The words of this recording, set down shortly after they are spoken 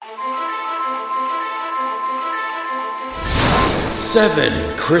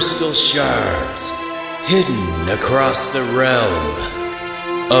7 crystal shards hidden across the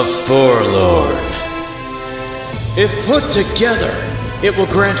realm of Forlorn. If put together, it will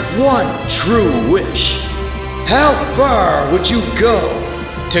grant one true wish. How far would you go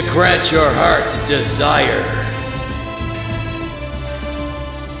to grant your heart's desire?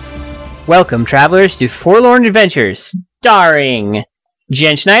 Welcome, travelers, to Forlorn Adventures, starring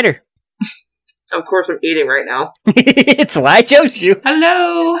Jen Schneider. Of course, I'm eating right now. It's Lai Joshu.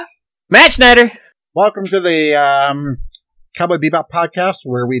 Hello! Matt Schneider. Welcome to the Cowboy Bebop podcast,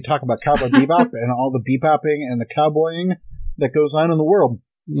 where we talk about Cowboy Bebop and all the bebopping and the cowboying that goes on in the world.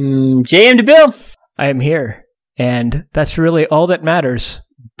 JM DeBill. I am here, and that's really all that matters.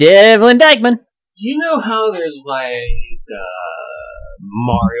 Devlin Dykeman. You know how there's like a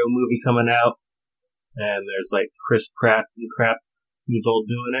Mario movie coming out, and there's like Chris Pratt and crap who's all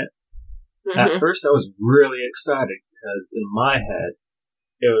doing it? Mm-hmm. At first, I was really excited because in my head,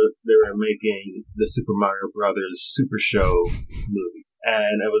 they were making the Super Mario Brothers Super Show movie,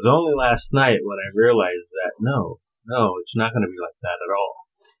 and it was only last night when I realized that no, it's not going to be like that at all,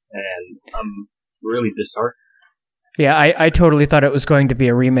 and I'm really disheartened. Yeah, I totally thought it was going to be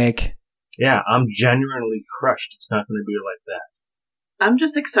a remake. Yeah, I'm genuinely crushed. It's not going to be like that. I'm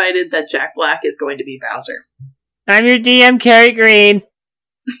just excited that Jack Black is going to be Bowser. I'm your DM, Carrie Green.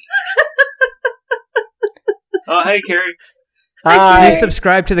 Oh, hey, Carrie. Please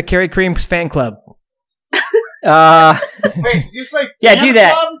subscribe to the Carrie Creams fan club. Wait, did you say yeah, do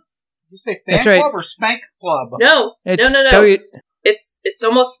that. Club? Did you say fan right. club or spank club? No. It's It's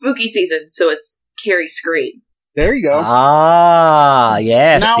almost spooky season, so it's Carrie Scream. There you go. Ah,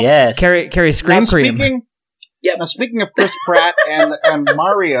 yes, Now, yes. Carrie Scream Cream. Now, speaking of Chris Pratt and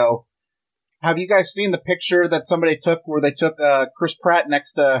Mario, have you guys seen the picture that somebody took where they took Chris Pratt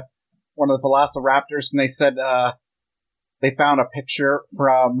next to one of the Velociraptors, and they said they found a picture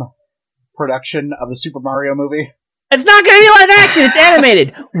from production of the Super Mario movie? It's not going to be live action. It's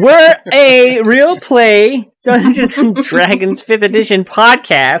animated. We're a real play Dungeons and Dragons 5th edition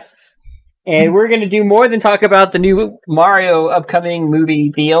podcast, and we're going to do more than talk about the new Mario upcoming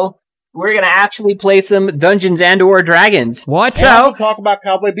movie deal. We're going to actually play some Dungeons and or Dragons. What? And we'll talk about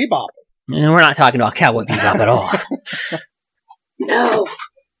Cowboy Bebop. And we're not talking about Cowboy Bebop at all. No.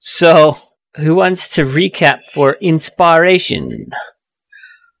 So, who wants to recap for inspiration?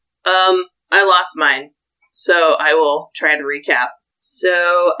 I lost mine, so I will try to recap.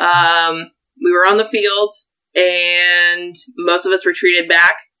 So, we were on the field, and most of us retreated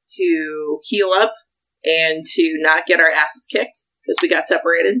back to heal up and to not get our asses kicked, because we got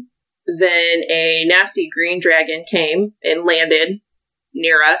separated. Then a nasty green dragon came and landed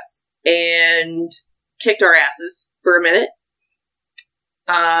near us and kicked our asses for a minute.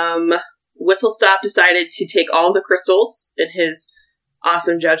 Whistlestop decided to take all the crystals in his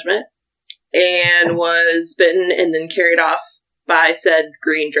awesome judgment and was bitten and then carried off by said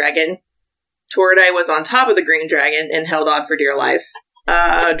green dragon. Toradai was on top of the green dragon and held on for dear life.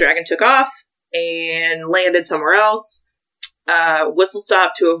 Dragon took off and landed somewhere else.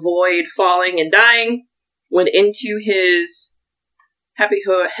 Whistlestop, to avoid falling and dying, went into his Happy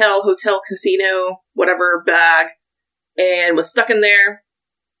Hell Hotel Casino, whatever, bag, and was stuck in there.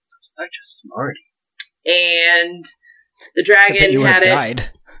 Such a smarty. And the dragon had it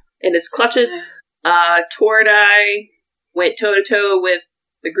in his clutches. Toradai went toe-to-toe with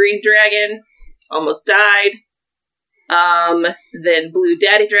the green dragon, almost died. Then Blue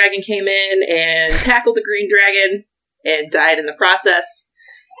Daddy Dragon came in and tackled the green dragon and died in the process,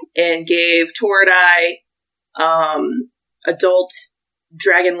 and gave Toradai adult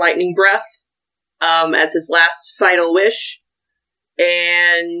dragon lightning breath as his last final wish,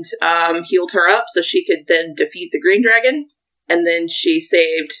 and healed her up so she could then defeat the green dragon, and then she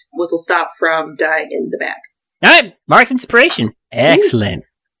saved Whistlestop from dying in the bag. All right, mark inspiration. Excellent.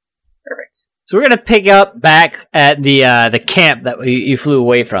 Perfect. So we're going to pick up back at the camp that you flew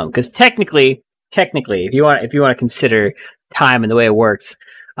away from, because technically, if you want to consider time and the way it works,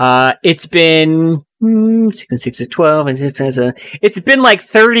 it's been 6 and 6 is 12, and it's been like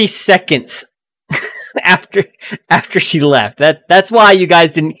 30 seconds after she left. That's why you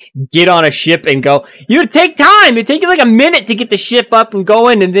guys didn't get on a ship and go. You take time. It take you like a minute to get the ship up and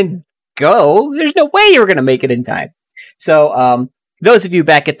going, and then go. There's no way you were gonna make it in time. So, those of you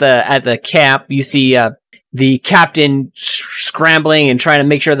back at the camp, you see the captain scrambling and trying to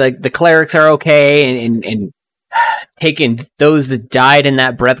make sure the clerics are okay, and taking those that died in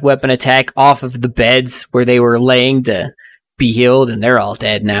that breath weapon attack off of the beds where they were laying to be healed, and they're all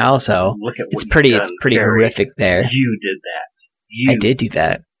dead now. So it's pretty horrific there. You did that. I did do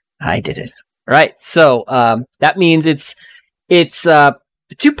that. I did it. Right. So that means it's It's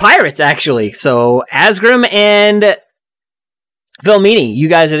two pirates, actually. So Asgrim and Velmini, you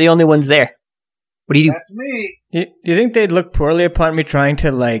guys are the only ones there. What do you do? That's me. Do you think they'd look poorly upon me trying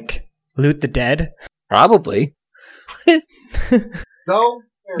to, like, loot the dead? Probably. No.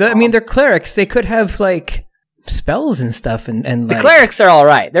 I mean, they're clerics. They could have, like, spells and stuff and The like... clerics are all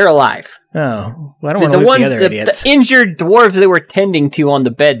right. They're alive. Oh. Well, I don't want to The loot ones, the other idiots. the injured dwarves they were tending to on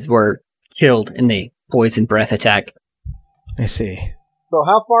the beds were killed in the poison breath attack. I see. So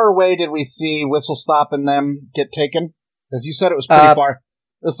how far away did we see Whistle Stop and them get taken? Because you said it was pretty far.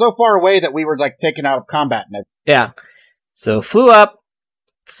 It was so far away that we were, like, taken out of combat. Yeah. So flew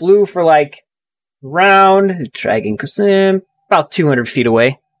for like round, dragging about 200 feet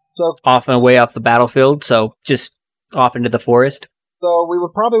away. So Off and away off the battlefield, so just off into the forest. So we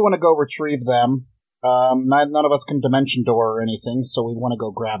would probably want to go retrieve them. None of us can dimension door or anything, so we want to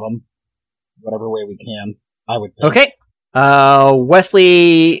go grab them. Whatever way we can, I would think. Okay.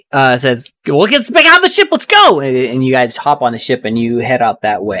 Wesley says, well, get back out of the ship, let's go! And you guys hop on the ship and you head out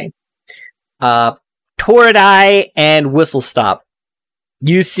that way. Toradai and Whistle Stop.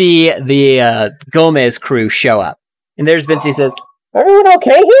 You see the Gomez crew show up. And there's Vince, he says, everyone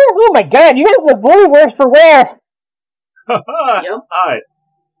okay here? Oh my god, you guys look really worse for wear! Yep. Hi.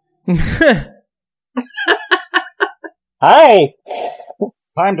 Hi!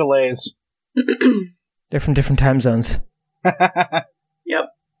 Time delays. Different time zones. Yep.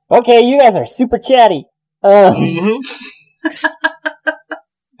 Okay, you guys are super chatty. Ask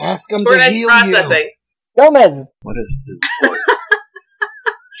them to Tornad's heal processing. Gomez! What is his voice?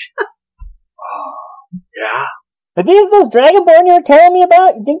 Yeah. Are these those Dragonborn you were telling me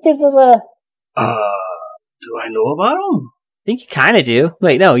about? You think this is a... Do I know about him? I think you kind of do.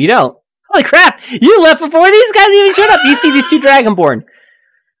 Wait, no, you don't. Holy crap! You left before these guys even showed up! You see these two Dragonborn.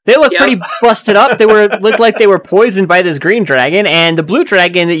 They look Yep. pretty busted up. Looked like they were poisoned by this green dragon, and the blue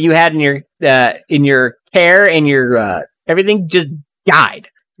dragon that you had in your care and your everything just died.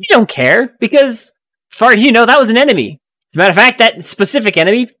 You don't care, because as far as you know, that was an enemy. As a matter of fact, that specific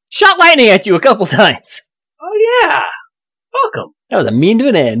enemy shot lightning at you a couple times. Oh yeah. Fuck him. That was a mean to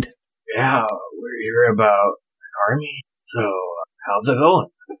an end. Yeah, we're here about an army. So, how's it going?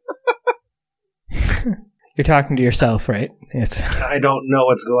 You're talking to yourself, right? It's I don't know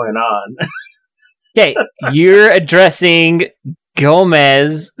what's going on. Okay, you're addressing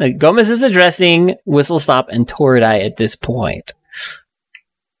Gomez. Gomez is addressing Whistle Stop and Toradai at this point.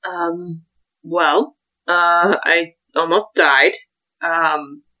 Well, I almost died.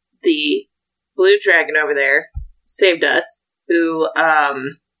 The blue dragon over there saved us, who,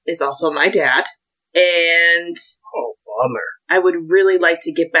 is also my dad. And Oh, bummer. I would really like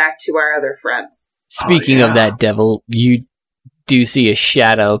to get back to our other friends. Speaking yeah. of that devil, you do see a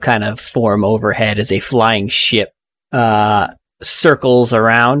shadow kind of form overhead as a flying ship circles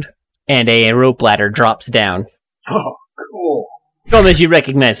around, and a rope ladder drops down. Oh, cool. Gomez, you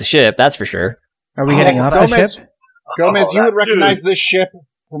recognize the ship, that's for sure. Are we getting off the Gomez, ship? Gomez, Oh, you would that recognize dude. this ship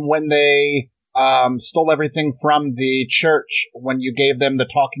from when they stole everything from the church when you gave them the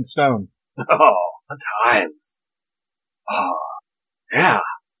talking stone. Oh, the times. Oh, yeah.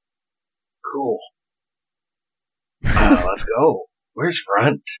 Cool. Let's go. Where's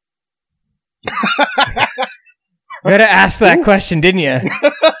Front? You gotta ask that question, didn't you?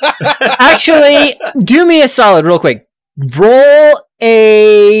 Actually, do me a solid real quick. Roll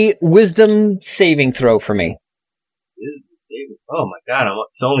a wisdom saving throw for me. Is the saving? Oh my god,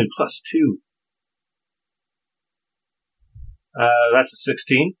 it's only +2. That's a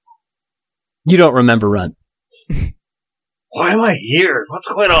 16. You don't remember Runt. Why am I here? What's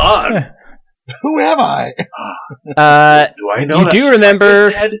going on? Who am I? Do I know You that do Front remember-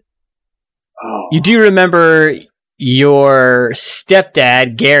 is dead? Oh. You do remember your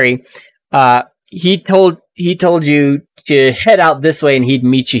stepdad, Gary. He told you to head out this way and he'd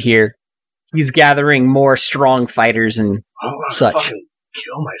meet you here. He's gathering more strong fighters and I'm gonna such. fucking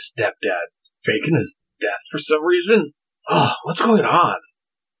kill my stepdad. Faking his death for some reason? Oh, what's going on?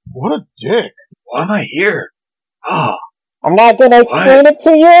 What a dick. Why am I here? Oh, I'm not gonna explain it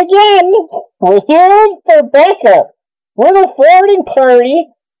to you again. We're here for backup. We're the forwarding party.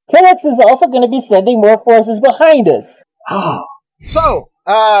 Tillix is also going to be sending more forces behind us. oh. So,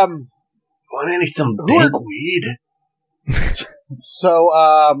 Want any some Who dank are- weed? Grew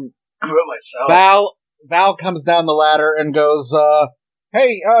it myself. Val comes down the ladder and goes,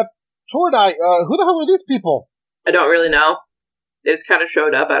 hey, Toradai, who the hell are these people? I don't really know. They just kind of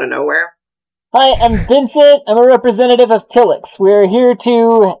showed up out of nowhere. Hi, I'm Vincent. I'm a representative of Tillix. We're here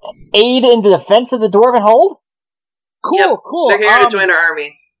to aid in the defense of the Dwarven Hold. Cool, Yep, cool. They're here to join our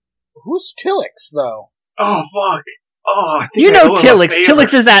army. Who's Tillix, though? Oh, fuck. Oh, I think You I know owe him a Tillix. favor.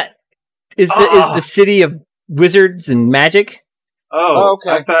 Tillix is the city of wizards and magic. Oh,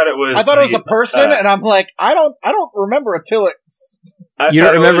 okay. I thought it was. I thought it was a person, and I'm like, I don't remember a Tillix. You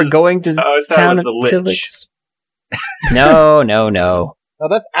don't remember going to the town of the Lich. Tillix? No. No,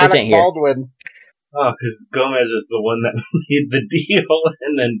 that's Lich ain't Alec here. Baldwin. Oh, because Gomez is the one that made the deal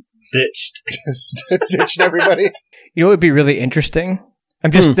and then ditched. Ditched everybody. You know what would be really interesting?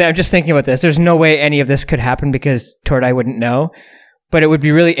 I'm just thinking about this. There's no way any of this could happen because Tordai wouldn't know. But it would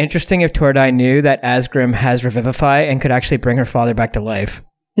be really interesting if Tordai knew that Asgrim has Revivify and could actually bring her father back to life.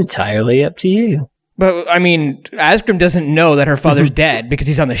 Entirely up to you. But, I mean, Asgrim doesn't know that her father's dead because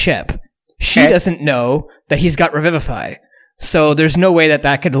he's on the ship. She doesn't know that he's got Revivify. So there's no way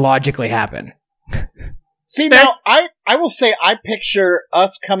that could logically happen. See, now, I will say I picture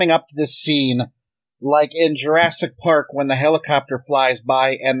us coming up to this scene like in Jurassic Park when the helicopter flies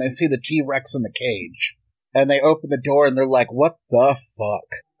by and they see the T-Rex in the cage. And they open the door and they're like, what the fuck?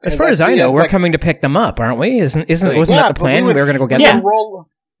 As far as I know, we're coming to pick them up, aren't we? Wasn't that the plan? We were going to go get them?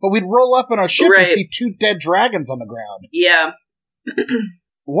 But we'd roll up on our ship Right. and see 2 dead dragons on the ground. Yeah.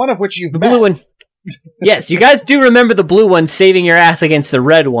 One of which you've The met. blue one. Yes, you guys do remember the blue one saving your ass against the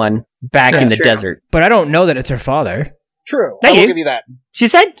red one back in the true. desert. But I don't know that it's her father. True. Thank I will you. give you that. She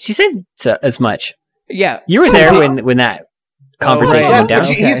said so, as much. Yeah. You were there when that conversation right. went down. But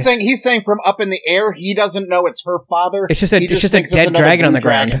Okay. he's saying from up in the air, he doesn't know it's her father. It's just He a thinks it's dead another dragon on blue the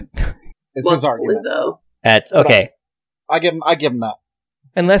ground. dragon. It's Well, his argument. blue, though. That's okay. I give him that.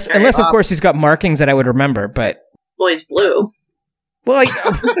 Unless of course he's got markings that I would remember, but Well, he's blue. well,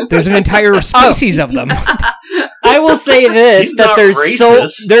 there's an entire species of them. I will say this: He's that not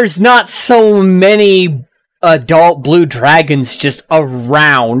racist. there's not so many adult blue dragons just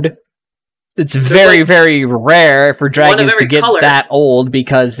around. It's very, like very rare for dragons to every get color. that old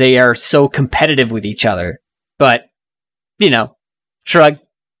because they are so competitive with each other. But shrug.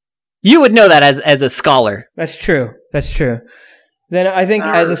 You would know that as a scholar. That's true. Then I think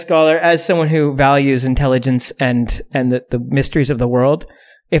as a scholar, as someone who values intelligence and the mysteries of the world,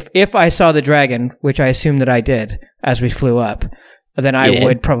 if I saw the dragon, which I assume that I did as we flew up, then I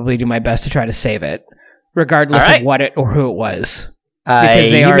would probably do my best to try to save it, regardless of what it or who it was, because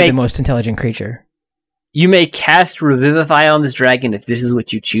they are the most intelligent creature. You may cast Revivify on this dragon if this is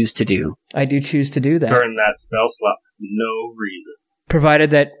what you choose to do. I do choose to do that, Burn that spell slot for no reason. provided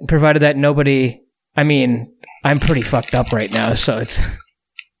that nobody. I mean, I'm pretty fucked up right now, so it's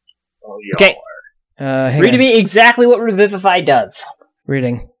Oh, Okay. hang Read on. to me exactly what Revivify does.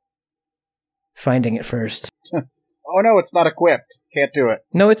 Reading. Finding it first. Oh no, it's not equipped. Can't do it.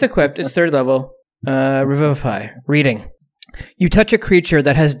 No, it's equipped. It's 3rd level. Revivify. Reading. You touch a creature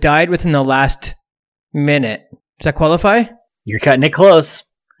that has died within the last minute. Does that qualify? You're cutting it close,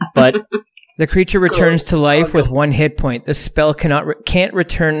 but The creature returns to life with 1 hit point. The spell can't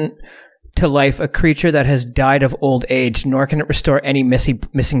return to life a creature that has died of old age, nor can it restore any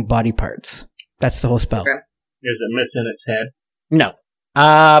missing body parts. That's the whole spell. Okay. Is it missing its head? no.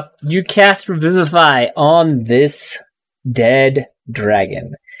 You cast Revivify on this dead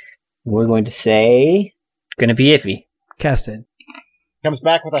dragon. We're going to say, gonna be iffy. Casted. Comes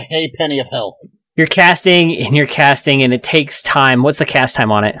back with a hay penny of health. You're casting, and it takes time. What's the cast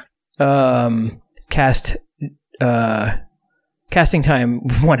time on it? Casting time,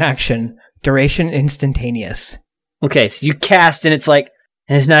 1 action. Duration instantaneous. Okay, so you cast, and it's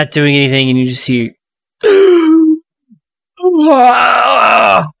not doing anything, and you just see, and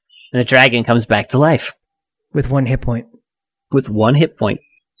the dragon comes back to life With 1 hit point. with 1 hit point.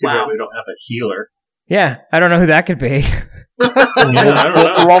 Too bad Wow. we don't have a healer. Yeah, I don't know who that could be. I don't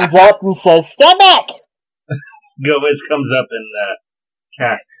know. runs up and says, "Stand back!" Gomez comes up and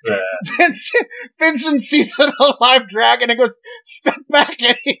casts. Vincent sees an alive dragon and goes, "Step back!"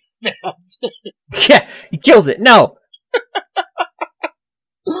 and he stabs it. Yeah, he kills it. No.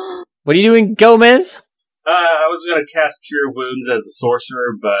 What are you doing, Gomez? I was going to cast Cure Wounds as a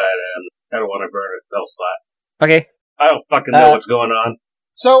sorcerer, but I don't want to burn a spell slot. Okay. I don't fucking know what's going on.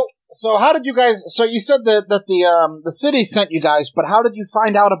 So how did you guys? So you said that the city sent you guys, but how did you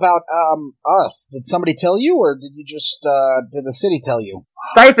find out about us? Did somebody tell you, or did you just did the city tell you?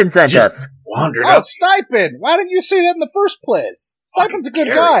 Stipend sent Just- us. Wandered Oh, up. Stipend! Why didn't you say that in the first place? Stipend's a good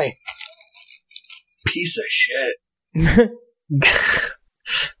Gary. guy. Piece of shit.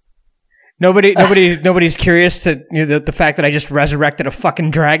 Nobody's curious to the fact that I just resurrected a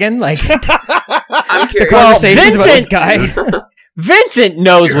fucking dragon. Like I'm the curious. conversations about this Vincent- guy. Vincent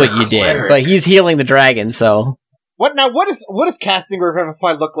knows You're what a you did, cleric. but he's healing the dragon, so. What does casting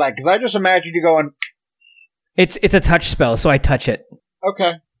Revivify look like? Because I just imagined you going, It's a touch spell, so I touch it.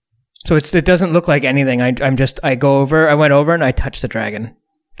 okay. So it doesn't look like anything. I went over and I touched the dragon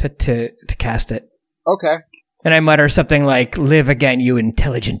to cast it. Okay. And I mutter something like, "Live again, you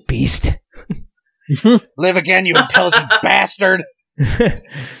intelligent beast." Live again, you intelligent bastard.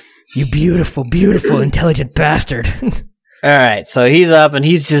 You beautiful, beautiful, intelligent bastard. All right, so he's up and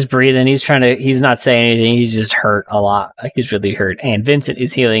he's just breathing. He's not saying anything. He's just hurt a lot. Like, he's really hurt. And Vincent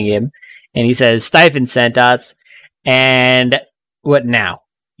is healing him. And he says, Stipend sent us. And what now?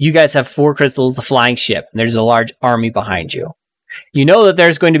 You guys have 4 crystals, the flying ship. And there's a large army behind you. You know that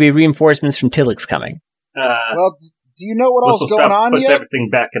there's going to be reinforcements from Tillix coming. Well, do you know what else is going on puts yet? everything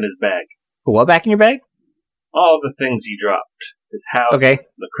back in his bag. What back in your bag? All the things he dropped. His house, Okay.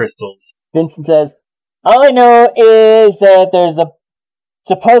 the crystals. Vincent says, all I know is that there's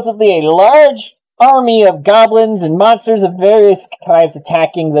supposedly a large army of goblins and monsters of various types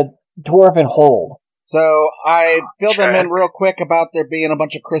attacking the dwarven hold. So I filled them in real quick about there being a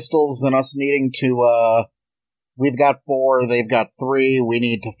bunch of crystals and us needing to, we've got 4, they've got 3, we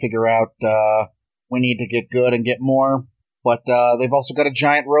need to figure out, we need to get good and get more, but they've also got a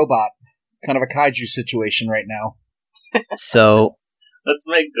giant robot. It's kind of a kaiju situation right now. So let's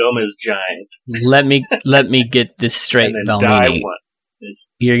make Gomez giant. let me get this straight, and then Valmini.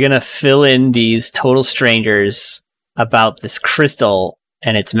 You're gonna fill in these total strangers about this crystal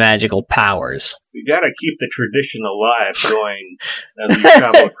and its magical powers. We gotta keep the tradition alive going as we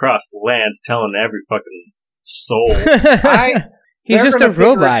travel across the lands, telling every fucking soul. He's just a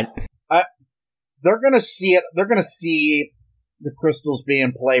robot. They're gonna see it. They're gonna see the crystals be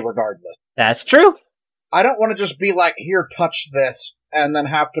in play regardless. That's true. I don't want to just be like, here, touch this, and then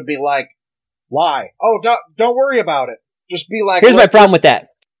have to be like, why? Oh, don't worry about it. Just be like... Here's my problem with that.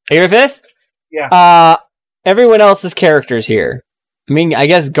 Are you ready for this? Yeah. Everyone else's characters here. I mean, I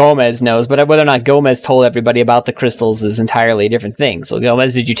guess Gomez knows, but whether or not Gomez told everybody about the crystals is entirely a different thing. So,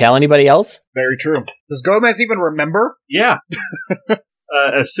 Gomez, did you tell anybody else? Very true. Does Gomez even remember? Yeah.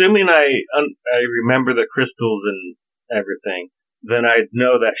 Assuming I remember the crystals and everything, then I'd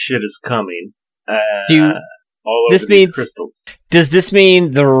know that shit is coming. All over these crystals. Does this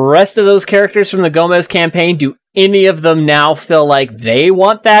mean the rest of those characters from the Gomez campaign, do any of them now feel like they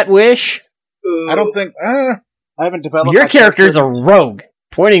want that wish? I don't think... I haven't developed... Your character's a rogue.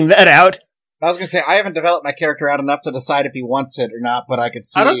 Pointing that out. I was going to say, I haven't developed my character out enough to decide if he wants it or not, but I could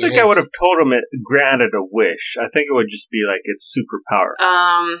see... I don't think I would have told him it granted a wish. I think it would just be like it's superpower.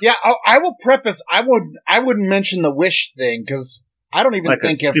 Yeah, I will preface... I wouldn't mention the wish thing, because I don't even like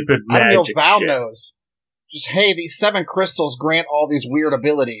think if... I don't know if Val knows. Just, hey, these 7 crystals grant all these weird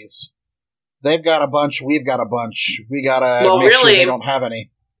abilities. They've got a bunch, we've got a bunch. We gotta make sure they don't have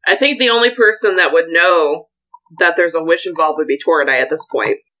any. I think the only person that would know that there's a wish involved would be Toradai at this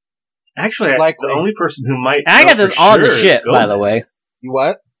point. Actually, the only person who might... Agatha's on the ship, by the way. You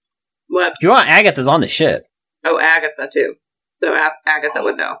what? What? If you want, Agatha's on the ship. Oh, Agatha, too. So Agatha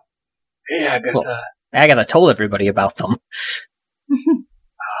would know. Hey, Agatha. Well, Agatha told everybody about them.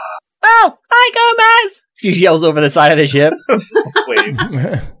 Oh, hi, Gomez! She yells over the side of the ship. Wave.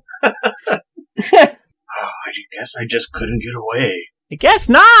 I guess I just couldn't get away. I guess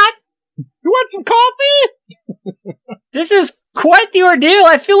not. You want some coffee? This is quite the ordeal.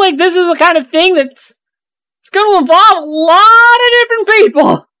 I feel like this is the kind of thing it's going to involve a lot of different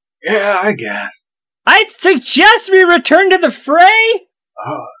people. Yeah, I guess. I'd suggest we return to the fray.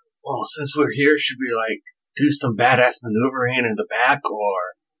 Well, since we're here, should we, do some badass maneuvering in the back,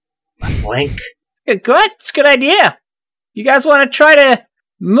 or a flank? Good. It's a good idea. You guys want to try to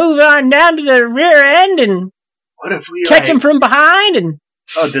move on down to the rear end and what if we catch him from behind? And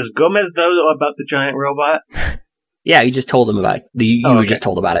does Gomez know about the giant robot? Yeah, you just told him about it. You just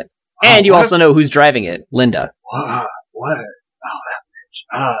told about it. Oh, and you also know who's driving it, Linda. What? Oh, that bitch.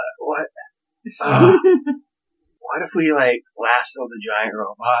 What? What if we, lasso the giant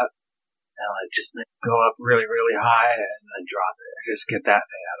robot and, just go up really, really high and then drop it? Just get that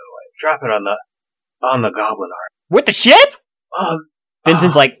thing out of the way. Drop it on the goblin arm. With the ship?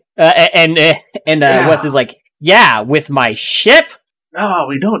 Vincent's Wes is like, yeah, with my ship? No,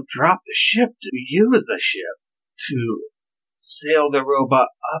 we don't drop the ship. We use the ship to sail the robot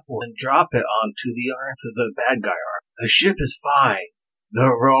up and drop it onto the bad guy arm. The ship is fine. The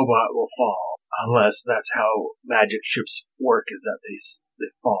robot will fall. Unless that's how magic ships work, is that they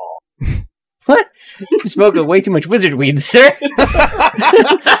fall. What? You're smoking way too much wizard weed, sir.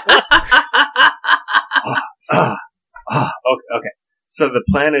 Okay. So the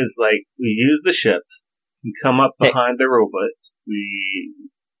plan is, we use the ship, we come up behind the robot,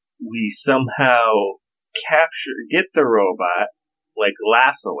 we somehow get the robot,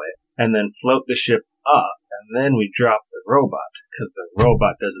 lasso it, and then float the ship up, and then we drop the robot. because the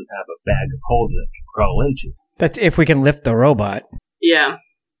robot doesn't have a bag of holding it to crawl into. That's if we can lift the robot Yeah.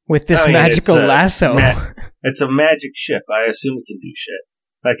 with this I mean, magical it's a lasso. It's a magic ship. I assume it can do shit.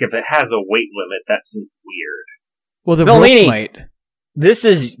 Like, if it has a weight limit, that seems weird. Well, the No, rope meaning- might. This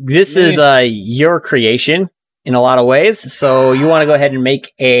is your creation in a lot of ways. So you want to go ahead and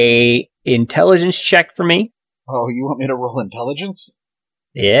make a intelligence check for me? Oh, you want me to roll intelligence?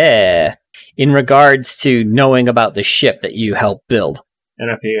 Yeah. In regards to knowing about the ship that you helped build. And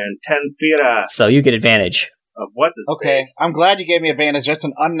if you're in 10 feet So you get advantage. of what's his Okay, face. I'm glad you gave me advantage. That's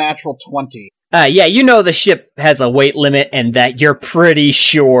an unnatural 20. Yeah, you know the ship has a weight limit and that you're pretty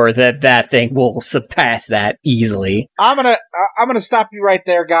sure that that thing will surpass that easily. I'm gonna stop you right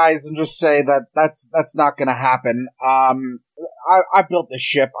there, guys, and just say that that's not gonna happen. I built this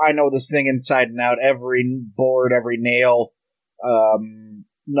ship. I know this thing inside and out. Every board, every nail,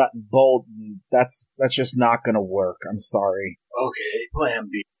 nut and bolt. That's just not gonna work. I'm sorry. Okay, plan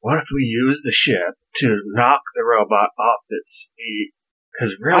B. What if we use the ship to knock the robot off its feet?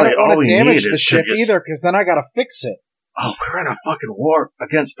 Because I really, don't all want we to need damage the is to ship just... either, because then I gotta fix it. Oh, we're in a fucking war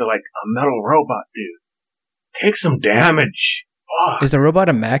against, like, a metal robot, dude. Take some damage. Fuck. Is the robot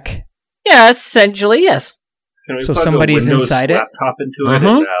a mech? Yeah, essentially, yes. Can we So plug a somebody's Windows inside it? laptop into it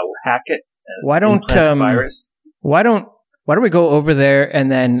Mhm. and hack it? And Why don't implant a virus? why don't we go over there and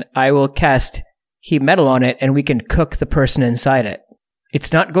then I will cast heat metal on it and we can cook the person inside it.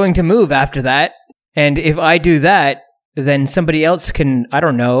 It's not going to move after that. And if I do that, then somebody else can, I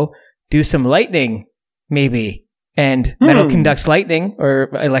don't know, do some lightning, maybe. And metal conducts lightning or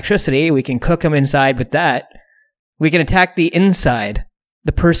electricity. We can cook them inside with that. We can attack the inside,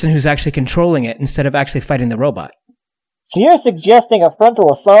 the person who's actually controlling it, instead of actually fighting the robot. So you're suggesting a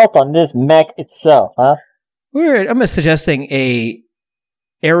frontal assault on this mech itself, huh? I'm suggesting a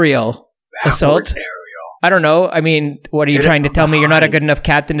aerial assault. Backwards aerial. I don't know. I mean, what are you Hit it trying to from tell me? You're not a behind. good enough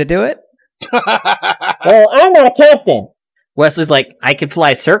captain to do it? Well, I'm not a captain. Wesley's like, I could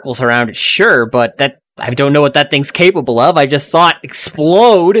fly circles around it, sure, but that I don't know what that thing's capable of. I just saw it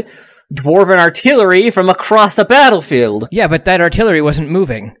explode dwarven artillery from across a battlefield. Yeah, but that artillery wasn't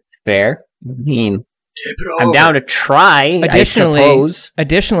moving. Fair. I mean, Tip it over. I'm down to try, I suppose.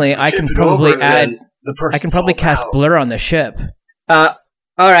 Additionally, I Tip can it probably over, add. then the person I can probably falls cast out. blur on the ship. All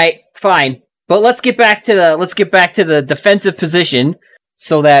right, fine. But let's get back to the defensive position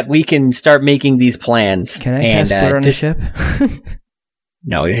so that we can start making these plans. Can I cast blur on the ship?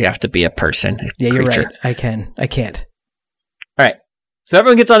 No, you have to be a person. Yeah, you're creature. right. I can. I can't. All right. So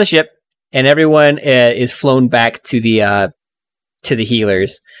everyone gets on the ship, and everyone is flown back to the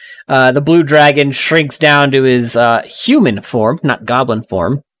healers. The blue dragon shrinks down to his human form, not goblin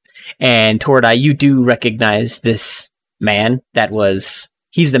form. And Tordai, you do recognize this man.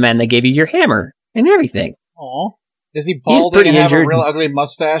 He's the man that gave you your hammer and everything. Aw. Is he balding pretty and have a injured. real ugly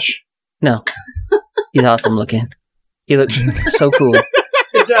mustache? No, he's awesome looking. He looks so cool.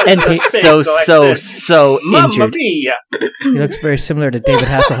 It does. And It so stinks like this. Mamma injured. mia. He looks very similar to David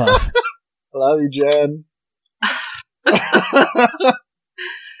Hasselhoff. Love you, Jen.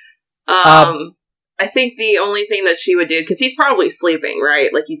 I think the only thing that she would do, because he's probably sleeping,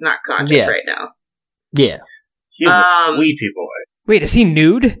 right? Like, he's not conscious Yeah. right now. Yeah. Weepy boy. Wait, is he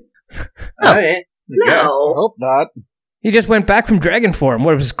nude? No. I No. guess. I hope not. He just went back from dragon form.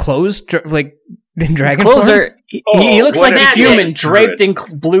 What was his clothes? Like in dragon Clothes form? are. He Oh, looks what like a a human dick. draped in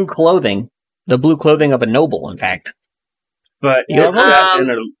blue clothing. The blue clothing of a noble, in fact. But Yeah, is that um,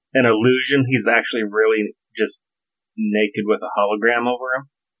 an illusion? He's actually really just naked with a hologram over him?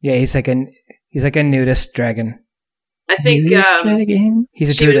 Yeah, he's like a nudist dragon. I think He's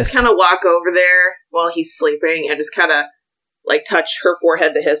a she would just Judas. kind of walk over there while he's sleeping and just kind of like touch her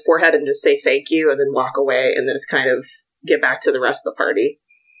forehead to his forehead and just say thank you and then walk away and then just kind of get back to the rest of the party.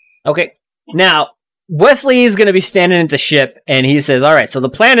 Okay. Now, Wesley is going to be standing at the ship, and he says, all right, so the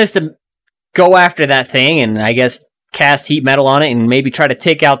plan is to go after that thing and I guess cast heat metal on it and maybe try to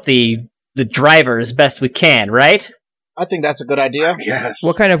take out the driver as best we can, right? I think that's a good idea. Yes.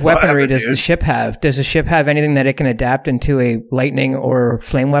 What kind of weaponry Whatever, does the dude. ship have? Does the ship have anything that it can adapt into a lightning or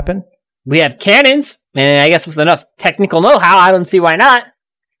flame weapon? We have cannons, and I guess with enough technical know-how, I don't see why not.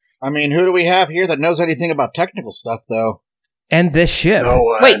 I mean, who do we have here that knows anything about technical stuff, though? And this ship. No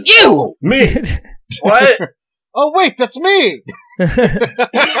one. Wait, you! Me! What? Oh, wait, that's me!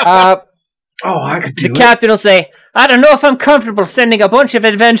 Oh, I could do The it. captain will say, I don't know if I'm comfortable sending a bunch of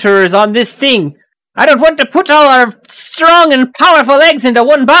adventurers on this thing. I don't want to put all our strong and powerful eggs into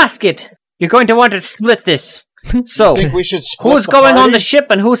one basket. You're going to want to split this. So, I think we should split who's the going on party? the ship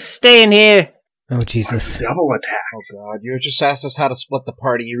and who's staying here? Oh, Jesus. Double attack. Oh, God, you just asked us how to split the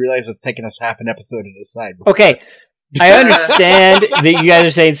party. You realize it's taken us half an episode to decide. Okay, I understand that you guys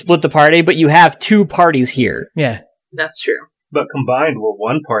are saying split the party, but you have 2 parties here. Yeah. That's true. But combined, we're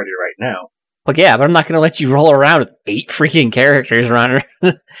one party right now. But yeah, but I'm not going to let you roll around with 8 freaking characters around.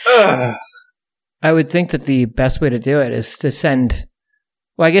 Ugh. I would think that the best way to do it is to send...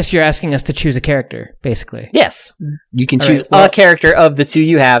 Well, I guess you're asking us to choose a character, basically. Yes. You can All choose right, well- a character of the 2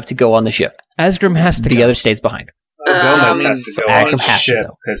 you have to go on the ship. Asgrim has to The go. other stays behind. Gomez has to so go on Akram the has to ship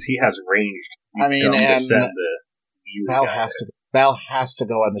go. because he has ranged. I mean, Don't and send the you Val guy. has to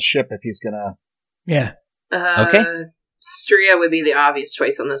go on the ship if he's gonna. Yeah. Okay. Stria would be the obvious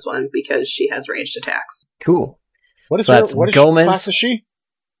choice on this one because she has ranged attacks. Cool. What is So her? that's What is Gomez. class is she?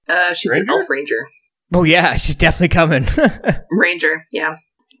 She's Ranger? an elf ranger. Oh, yeah, she's definitely coming. Ranger, yeah.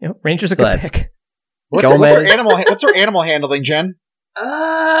 Ranger's a good Let's- pick. What's her Gomez. animal? What's her animal handling, Jen?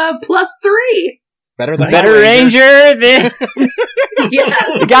 +3. Better than Better my ranger than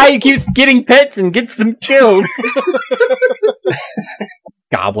Yes. the guy who keeps getting pets and gets them killed.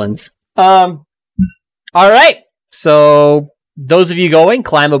 Goblins. All right. So those of you going,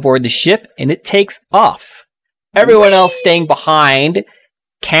 climb aboard the ship, and it takes off. Everyone else staying behind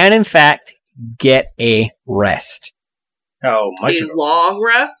can, in fact, get a rest. How much? A long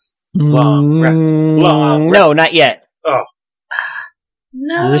rest? Long rest. Long No, rest. not yet. Oh,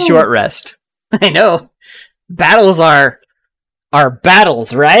 No. The short rest. I know. Battles are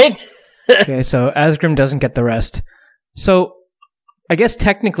battles, right? Okay, so Asgrim doesn't get the rest. So, I guess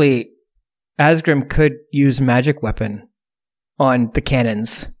technically, Asgrim could use magic weapon on the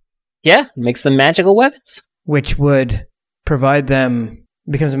cannons, Yeah, makes them magical weapons. which would provide them,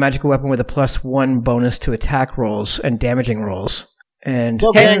 becomes a magical weapon with a +1 bonus to attack rolls and damaging rolls. And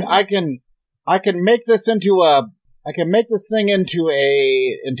So, gang, I can make this into a. I can make this thing into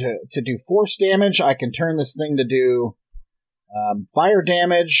to do force damage. I can turn this thing to do fire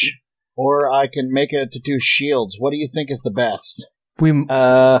damage, or I can make it to do shields. What do you think is the best? we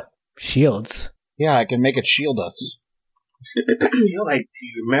Shields. Yeah, I can make it shield us. I feel like, do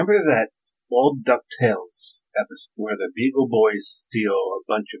you remember that old DuckTales episode where the Beagle Boys steal a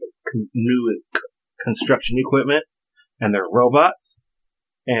bunch of new construction equipment and they're robots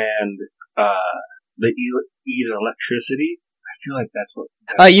and they eat electricity? I feel like that's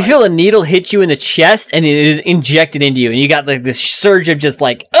what. You feel a needle hit you in the chest, and it is injected into you, and you got like this surge of just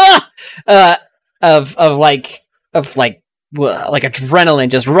like of adrenaline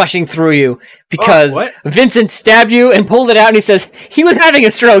just rushing through you because what? Vincent stabbed you and pulled it out, and he says he was having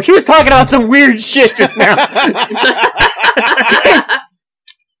a stroke. He was talking about some weird shit just now.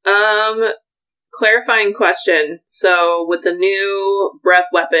 Clarifying question. So, with the new breath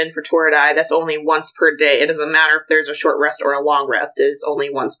weapon for Toradai, that's only once per day. It doesn't matter if there's a short rest or a long rest. It's only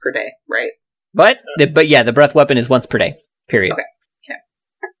once per day, right? But yeah, the breath weapon is once per day. Period. Okay.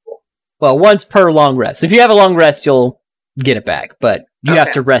 Well, once per long rest. If you have a long rest, you'll get it back, but you have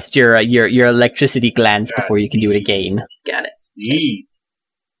Okay. to rest your electricity glands before you can do it again. Got it. Yee.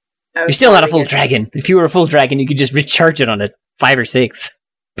 I was You're still not a trying full to get- dragon. If you were a full dragon, you could just recharge it on a 5 or 6.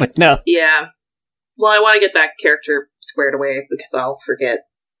 But no. Yeah. Well, I want to get that character squared away because I'll forget.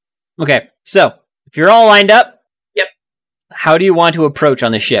 Okay, so if you're all lined up, Yep. How do you want to approach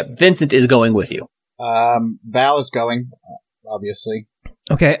on the ship? Vincent is going with you. Val is going, obviously.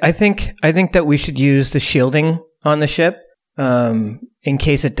 Okay, I think that we should use the shielding on the ship in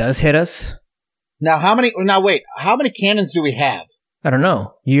case it does hit us. Now, how many cannons do we have? I don't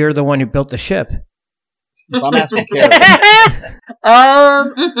know. You're the one who built the ship. I'm asking Carrie.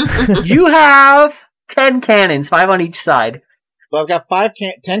 You have 10 cannons, 5 on each side. So I've got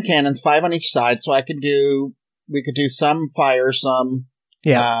 10 cannons, 5 on each side, so we could do some fire, some,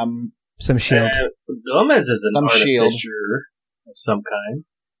 Yeah, some shield. Gomez is an Some shield. artificer of some kind.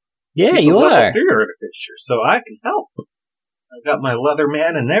 Yeah, He's you a level are. 3 artificer, so I can help. I got my leather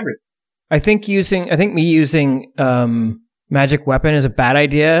man and everything. I think me using magic weapon is a bad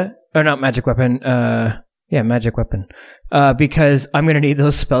idea. Or not magic weapon. Magic weapon. Because I'm gonna need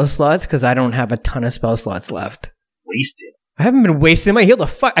those spell slots because I don't have a ton of spell slots left. Wasted. I haven't been wasting my heal the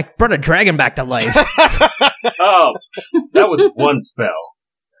fuck. I brought a dragon back to life. Oh, that was one spell.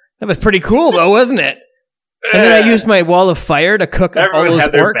 That was pretty cool though, wasn't it? And then I used my wall of fire to cook all Everyone those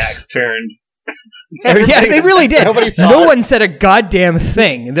had their orcs. backs turned. Yeah, they really did. Nobody saw No it. one said a goddamn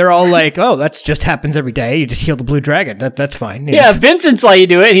thing. They're all like, "Oh, that's just happens every day. You just heal the blue dragon. That's fine." You Yeah, know. Vincent saw you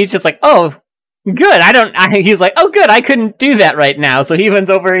do it, and he's just like, oh, good. He's like, oh, good, I couldn't do that right now. So he runs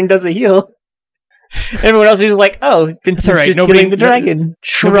over and does a heal. Everyone else is like, oh, Vincent's all right. just Nobody- healing the dragon. Nobody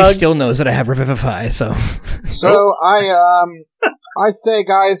Shrug. still knows that I have Revivify. So So I say,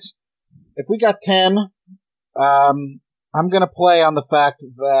 guys, if we got 10, I'm gonna play on the fact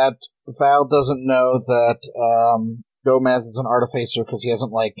that Val doesn't know that Gomez is an artificer because he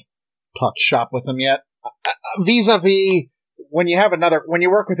hasn't talked shop with him yet. Vis-a-vis, when you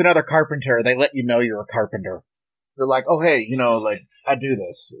work with another carpenter, they let you know you're a carpenter. They're like, oh hey, I do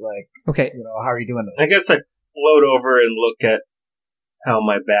this. Okay, how are you doing this? I guess I float over and look at how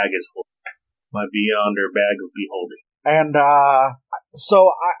my bag is holding. My Beyonder bag of beholding. And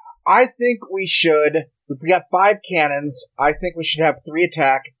so I think we should. If we got 5 cannons, I think we should have 3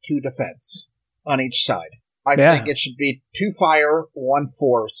 attack, 2 defense on each side. I think it should be 2 fire, 1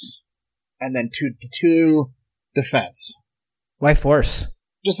 force, and then 2 defense. Why force?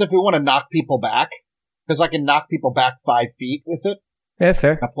 Just if we want to knock people back, because I can knock people back 5 feet with it. Yeah,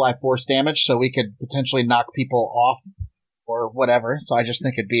 fair. Apply force damage, so we could potentially knock people off or whatever. So I just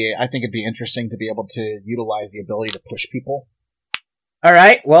think it'd be interesting to be able to utilize the ability to push people. All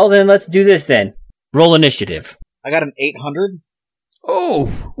right, well then let's do this then. Roll initiative. I got an 800. Oh,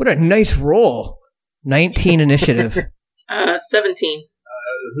 what a nice roll. 19 initiative. 17.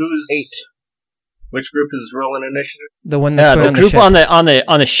 Who's 8? Which group is rolling initiative? The one that's the on group the ship.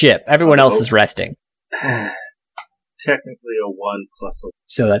 on the ship. Everyone else is resting. Technically a 1 plus a...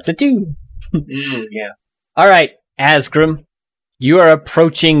 So that's a 2. Yeah. All right, Asgrim, you are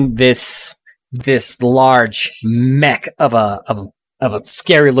approaching this large mech of a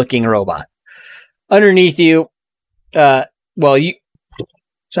scary looking robot. Underneath you,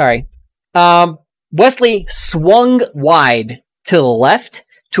 Wesley swung wide to the left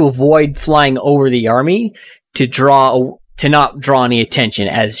to avoid flying over the army to not draw any attention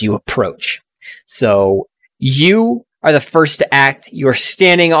as you approach. So you are the first to act. You're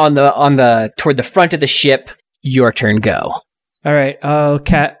standing toward the front of the ship. Your turn, go. All right, I'll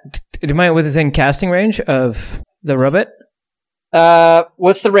do you mind within casting range of the robot?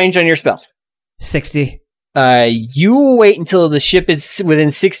 What's the range on your spell? 60. You wait until the ship is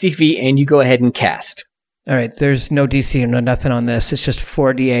within 60 feet and you go ahead and cast. All right, there's no DC and nothing on this. It's just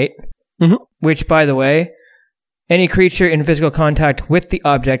 4d8. Mm-hmm. Which, by the way, any creature in physical contact with the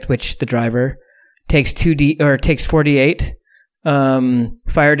object, which the driver, takes 4d8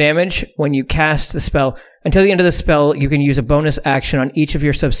 fire damage when you cast the spell. Until the end of the spell, you can use a bonus action on each of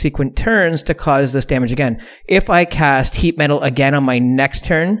your subsequent turns to cause this damage again. If I cast heat metal again on my next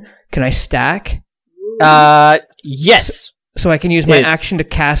turn, can I stack? Yes. So I can use my action to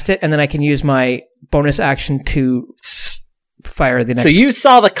cast it, and then I can use my bonus action to fire the next. So you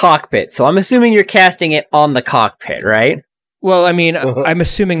saw the cockpit, so I'm assuming you're casting it on the cockpit, right? Well, I mean, I'm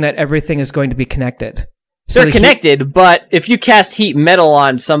assuming that everything is going to be connected. So they're connected, but if you cast heat metal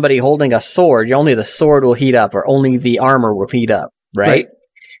on somebody holding a sword, only the sword will heat up, or only the armor will heat up, right?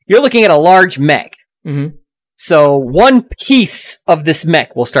 You're looking at a large mech. Mm-hmm. So one piece of this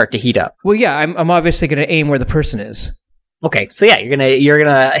mech will start to heat up. Well, yeah, I'm obviously going to aim where the person is. Okay, so yeah, you're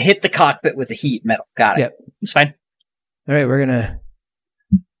gonna hit the cockpit with the heat metal. Got it. Yep. It's fine. All right, we're gonna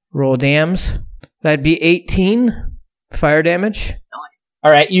roll dams. That'd be 18 fire damage. Nice.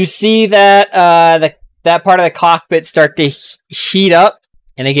 All right, you see that that part of the cockpit start to heat up,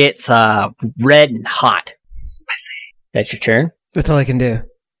 and it gets red and hot. Spicy. That's your turn. That's all I can do.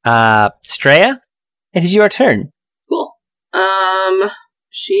 Straya, it is your turn. Cool.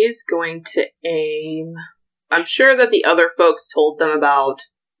 She is going to aim. I'm sure that the other folks told them about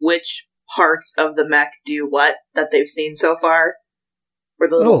which parts of the mech do what that they've seen so far. Or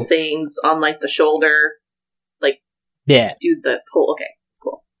the little things on, the shoulder. Do the whole... Okay,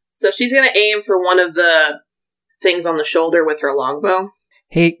 cool. So she's going to aim for one of the things on the shoulder with her longbow.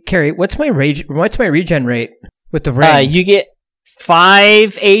 Hey, Carrie, what's my regen rate with the ring? You get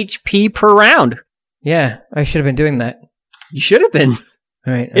 5 HP per round. Yeah, I should have been doing that. You should have been.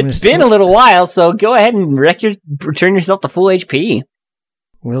 All right, it's been a little while, so go ahead and return yourself to full HP.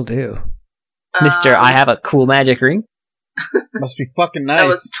 Will do. Mister, I have a cool magic ring. Must be fucking nice. That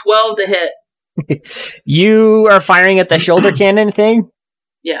was 12 to hit. You are firing at the shoulder cannon thing?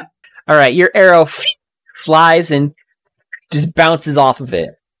 Yeah. Alright, your arrow flies and just bounces off of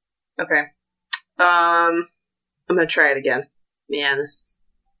it. Okay. I'm gonna try it again. Man, this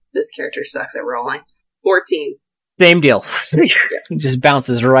character sucks at rolling. 14. Same deal. It just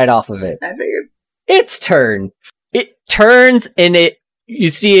bounces right off of it. I figured. Its turn. It turns and you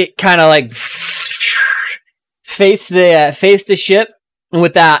see it kind of face the ship, and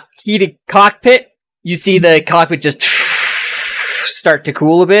with that heated cockpit, you see the cockpit just start to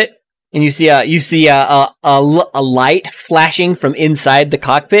cool a bit, and you see a light flashing from inside the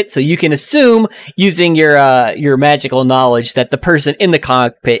cockpit. So you can assume, using your magical knowledge, that the person in the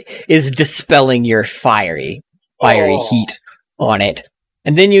cockpit is dispelling your fiery heat on it.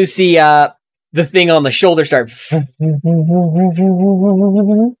 And then you see the thing on the shoulder start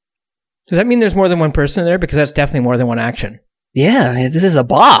Does that mean there's more than one person in there? Because that's definitely more than one action. Yeah, this is a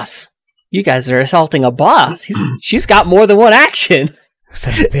boss. You guys are assaulting a boss. She's got more than one action.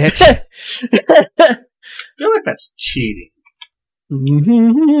 Son of a bitch. I feel like that's cheating.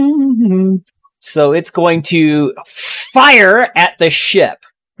 So it's going to fire at the ship.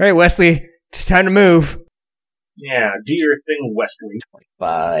 All right, Wesley, it's time to move. Yeah, do your thing, Wesley.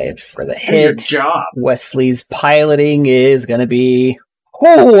 5 for the Do your hit. job. Wesley's piloting is going to be...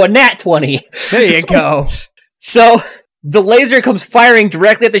 Oh, a nat 20. There you go. So the laser comes firing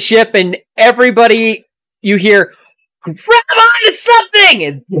directly at the ship, and everybody, you hear, grab onto something!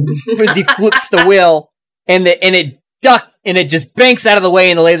 As he flips the wheel, and it just banks out of the way,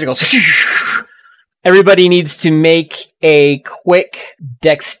 and the laser goes... Everybody needs to make a quick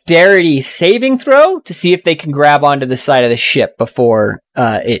dexterity saving throw to see if they can grab onto the side of the ship before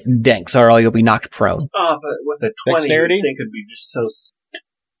it dinks, or you'll be knocked prone. Oh, but with a 20, Dexterity? you'd think it'd be just so...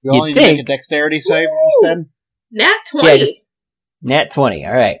 You only You'd need to make a think. dexterity save, you said? Nat 20. Yeah, just nat 20.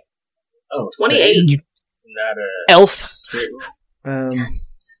 All right. Oh, 28. You Not a... elf. straight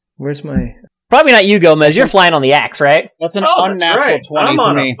Where's my... Probably not you, Gomez. You're flying on the axe, right? That's an Oh, that's unnatural right. 20 I'm for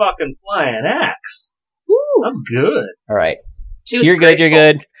on me. a fucking flying axe. Woo. I'm good. All right. She was You're good. You're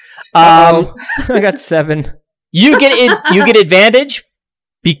graceful. good. I got 7. You get advantage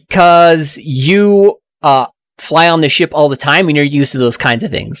because you fly on the ship all the time and you're used to those kinds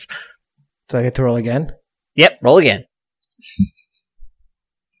of things. So I get to roll again? Yep. Roll again.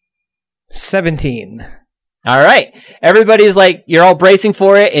 17. All right. Everybody's like, you're all bracing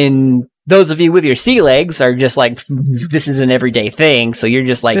for it, and those of you with your sea legs are just like, this is an everyday thing, so you're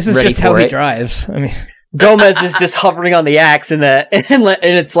just like This is ready just for how he it. drives. I mean, Gomez is just hovering on the axe, and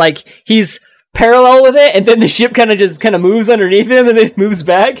it's like he's parallel with it, and then the ship kind of moves underneath him, and then moves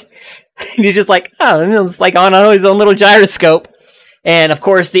back. And he's just like, oh, and it's like on his own little gyroscope. And of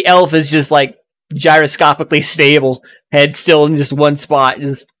course, the elf is just like gyroscopically stable, head still in just one spot,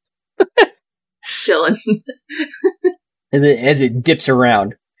 just Chilling. as it dips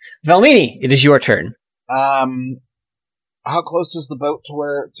around. Valmini, it is your turn. How close is the boat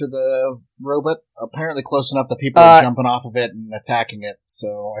to the robot? Apparently close enough that people are jumping off of it and attacking it,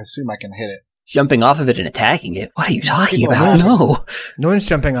 so I assume I can hit it. Jumping off of it and attacking it? What are you talking People about? are- No. no one's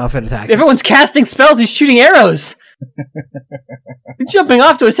jumping off and attacking. Everyone's casting spells and shooting arrows. Jumping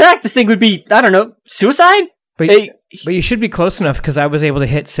off to attack the thing would be, I don't know, suicide? But, Hey, but you should be close enough because I was able to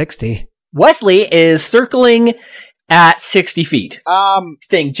hit 60. Wesley is circling at 60 feet.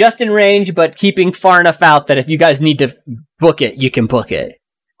 Staying just in range, but keeping far enough out that if you guys need to book it, you can book it.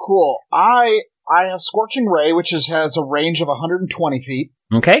 Cool. I have Scorching Ray, which has a range of 120 feet.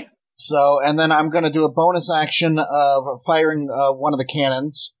 Okay? So, and then I'm going to do a bonus action of firing one of the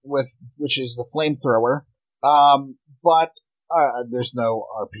cannons, which is the flamethrower. But there's no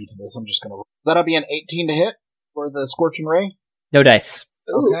RP to this. I'm just going to... That'll be an 18 to hit for the Scorching Ray. No dice.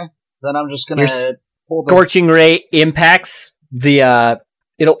 Okay. Then I'm just going Your to pull the... Scorching ray impacts the,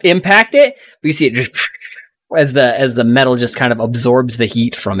 it'll impact it, but you see it just, as the metal just kind of absorbs the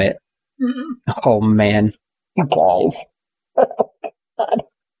heat from it. Mhm. Oh, man. Guys.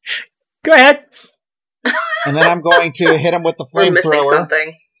 Go ahead. And then I'm going to hit him with the We're missing flamethrower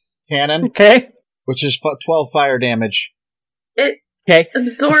something. cannon, Okay. which is 12 fire damage. Okay.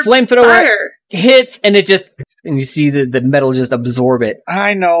 Absorb flamethrower- fire. Hits, and it just, and you see the metal just absorb it.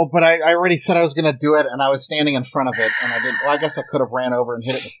 I know, but I already said I was going to do it, and I was standing in front of it, and I didn't. Well, I guess I could have ran over and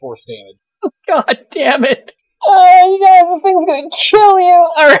hit it with force damage. God damn it. Oh, you guys, this thing's gonna kill you!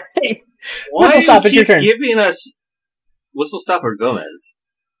 Alright. Why Whistle do stop, you it's your keep turn. giving us... Whistle Stop or Gomez?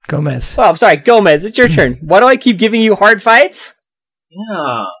 Gomez. Oh, I'm sorry, Gomez, it's your turn. Why do I keep giving you hard fights?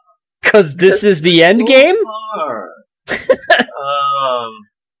 Yeah. Because this is the end So game? hard.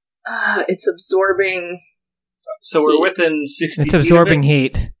 It's absorbing. So we're within 60 It's feet of absorbing it?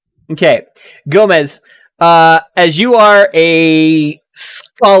 heat. Okay. Gomez, as you are a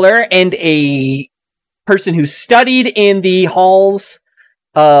scholar and a person who studied in the halls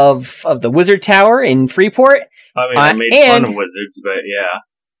of the Wizard Tower in Freeport, I mean, I made and- fun of wizards, but yeah.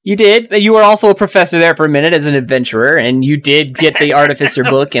 you did. But you were also a professor there for a minute as an adventurer, and you did get the Artificer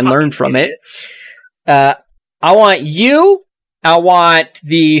book and learn from it. I want you, I want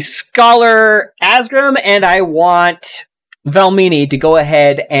the scholar Asgrim, and I want Valmini to go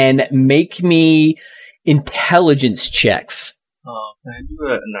ahead and make me intelligence checks. Oh, can I do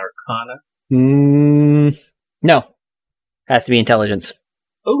an Arcana? No. Has to be intelligence.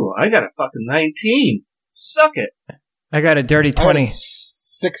 Oh, I got a fucking 19. Suck it. I got a dirty I got 20. a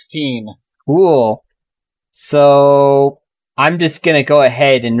 16. Cool. So I'm just going to go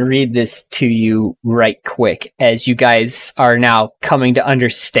ahead and read this to you right quick as you guys are now coming to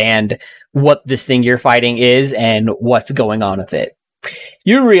understand what this thing you're fighting is and what's going on with it.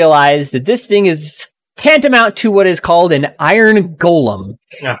 You realize that this thing is tantamount to what is called an iron golem.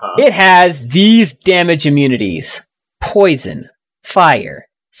 It has these damage immunities: poison, fire,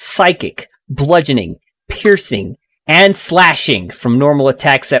 psychic, bludgeoning, piercing, and slashing from normal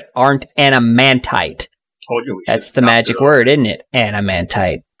attacks that aren't adamantite. That's the magic word, isn't it?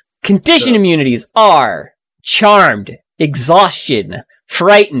 Adamantite. Condition immunities are charmed, exhaustion,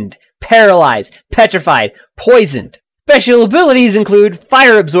 frightened, paralyzed, petrified, poisoned. Special abilities include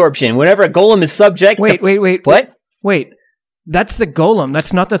fire absorption. Whenever a golem is subject to... Wait. What? Wait. That's the golem.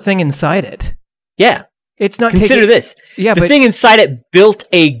 That's not the thing inside it. Yeah. It's not Consider this. Yeah, the thing inside it built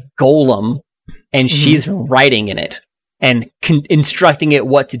a golem, and she's writing in it and instructing it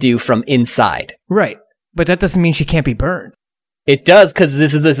what to do from inside. Right. But that doesn't mean she can't be burned. It does, because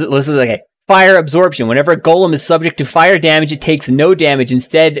this is okay. Fire absorption. Whenever a golem is subject to fire damage, it takes no damage.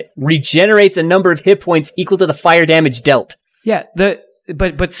 Instead, regenerates a number of hit points equal to the fire damage dealt. Yeah,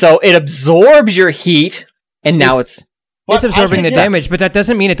 but so it absorbs your heat, and now it's absorbing the damage, but that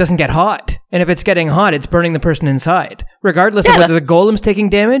doesn't mean it doesn't get hot. And if it's getting hot, it's burning the person inside. Regardless of whether the golem's taking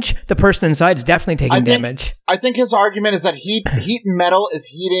damage, the person inside is definitely taking damage. I think his argument is that heat metal is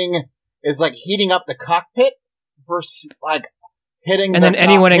heating up the cockpit versus like hitting, and then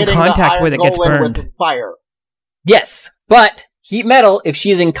anyone in contact with it gets burned with fire. Yes, but heat metal, if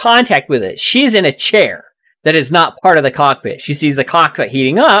she's in contact with it, she's in a chair that is not part of the cockpit. She sees the cockpit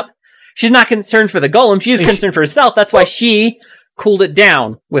heating up. She's not concerned for the golem. She's concerned for herself. That's why she cooled it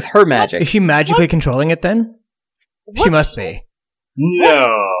down with her magic. Is she magically controlling it then? She must be. No.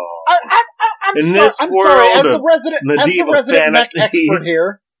 I'm sorry. As the resident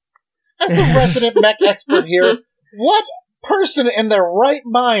mech expert here, what person in their right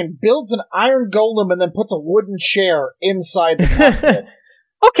mind builds an iron golem and then puts a wooden chair inside the cockpit?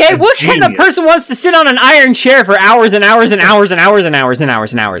 Okay, what kind of person wants to sit on an iron chair for hours and hours and hours and hours and hours and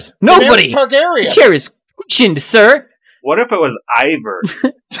hours and hours? Nobody. Targaryen. The chair is cushioned, sir. What if it was Ivor?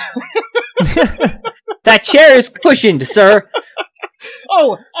 That chair is cushioned, sir.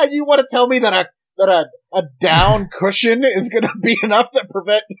 Oh, and you want to tell me that a down cushion is going to be enough to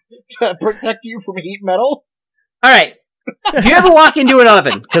protect you from heat metal? All right. If you ever walk into an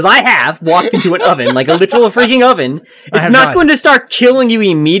oven, because I have walked into an oven, like a literal freaking oven, it's not going to start killing you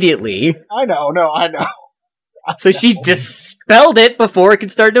immediately. I know. So she dispelled it before it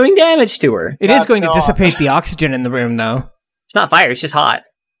could start doing damage to her. It is going to dissipate the oxygen in the room, though. It's not fire, it's just hot.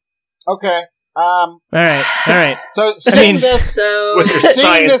 Okay. All right. So seeing this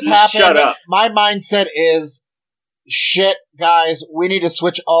happen, shut up. My mindset is, shit, guys, we need to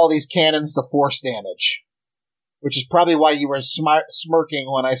switch all these cannons to force damage. Which is probably why you were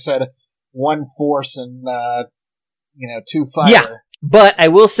smirking when I said 1 force and 2 fire. Yeah, but I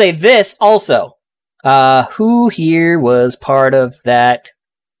will say this also. Who here was part of that?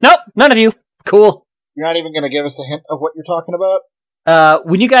 Nope, none of you. Cool. You're not even going to give us a hint of what you're talking about?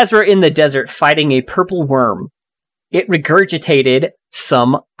 When you guys were in the desert fighting a purple worm, it regurgitated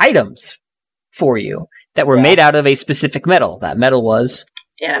some items for you that were made out of a specific metal. That metal was...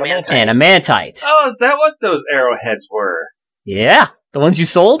 Adamantite. Oh, is that what those arrowheads were? Yeah. The ones you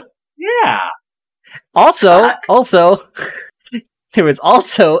sold? Yeah. Also, there was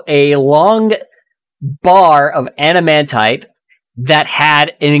also a long bar of adamantite that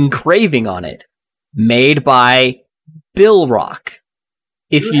had an engraving on it made by Bill Rock.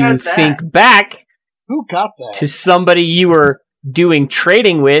 If you think back who got that? To somebody you were doing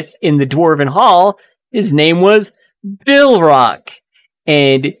trading with in the Dwarven Hall, his name was Bill Rock.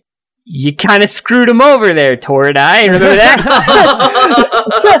 And you kind of screwed him over there, Toradai. Remember that?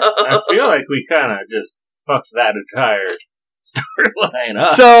 I feel like we kind of just fucked that entire storyline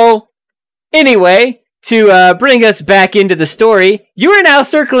up. So, anyway, to bring us back into the story, you are now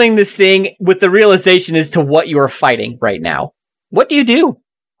circling this thing with the realization as to what you are fighting right now. What do you do?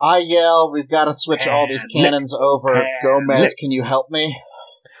 I yell, we've got to switch all these cannons over. Gomez, can you help me?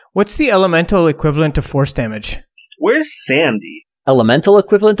 What's the elemental equivalent to force damage? Where's Sandy? Elemental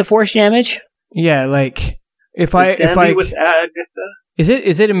equivalent to force damage? Yeah, like if Sandy I with Agatha?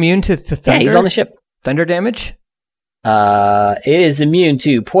 Is it immune to thunder? Yeah, he's on the ship. Thunder damage? It is immune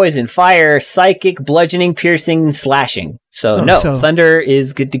to poison, fire, psychic, bludgeoning, piercing, and slashing. So thunder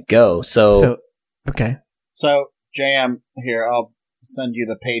is good to go. So okay. So JM, here, I'll send you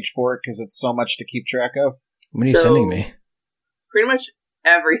the page for it because it's so much to keep track of. What are you sending me? Pretty much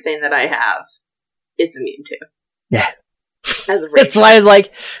everything that I have, it's immune to. Yeah. That's why I was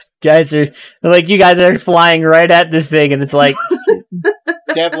like, you guys are flying right at this thing, and it's like...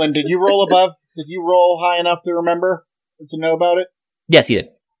 Devlin, did you roll high enough to remember, to know about it? Yes, you did.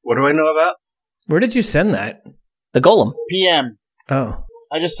 What do I know about? Where did you send that? The golem. PM. Oh.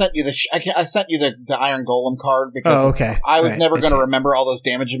 I just sent you I sent you the Iron Golem card because okay. I was Right, never I going to see. remember all those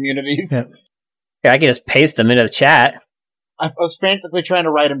damage immunities. Yeah. Yeah, I can just paste them into the chat. I was frantically trying to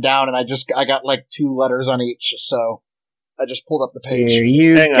write them down, and I got like 2 letters on each, so I just pulled up the page. Here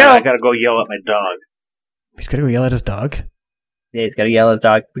you Hang on, go. I gotta go yell at my dog. He's going to go yell at his dog. Yeah, he's got to yell at his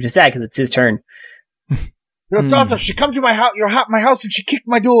dog, which is sad because it's his turn. Your daughter, she come to my house, my house, and she kicked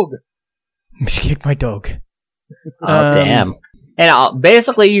my dog. She kicked my dog. Oh, damn. And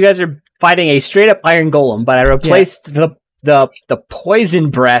basically, you guys are fighting a straight-up Iron Golem, but I replaced the poison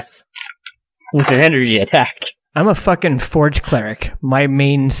breath with an energy attack. I'm a fucking Forge Cleric. My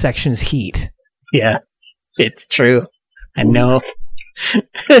main section's heat. Yeah, it's true. I know.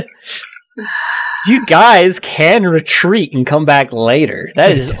 You guys can retreat and come back later.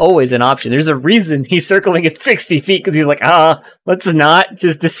 That is always an option. There's a reason he's circling at 60 feet, because he's like, let's not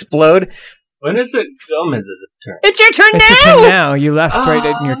just explode. When is it Gomez's turn? It's your turn It's now! your turn now. You left right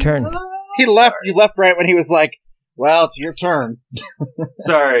in your turn. You left right when he was like, well, it's your turn.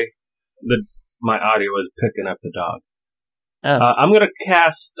 Sorry. My audio was picking up the dog. Oh. I'm gonna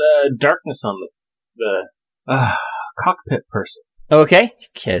cast darkness on the cockpit person. Okay.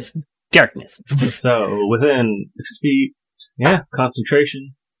 Kiss. Darkness. So, within 6 feet,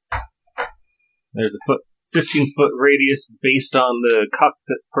 concentration. There's a 15-foot radius based on the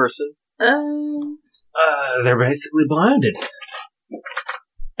cockpit person. They're basically blinded.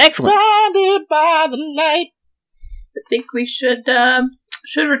 Excellent. Blinded by the light. I think we should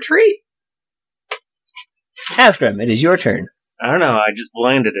retreat. Asgrim, it is your turn. I don't know, I just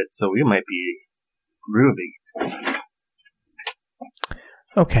blinded it, so we might be groovy.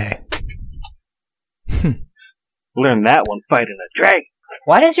 Okay. Learn that one fighting a dragon.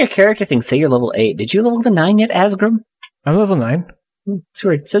 Why does your character thing say you're level 8? Did you level to 9 yet, Asgrim? I'm level 9.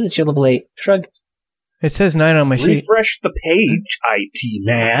 Sorry, it says it's your level 8. Shrug. It says 9 on my sheet. Refresh the page, IT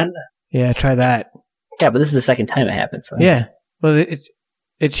man. Yeah, try that. Yeah, but this is the second time it happened, so... Yeah. Well,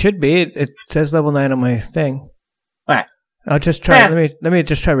 it should be. It says level 9 on my thing. Alright. I'll just try. Let me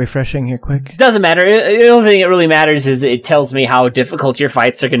just try refreshing here quick. Doesn't matter. The only thing that really matters is it tells me how difficult your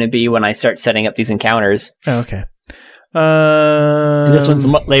fights are going to be when I start setting up these encounters. Oh, okay. And this one's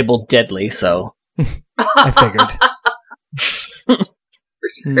labeled deadly, so... I figured. For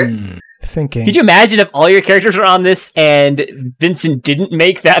sure. Thinking. Could you imagine if all your characters were on this and Vincent didn't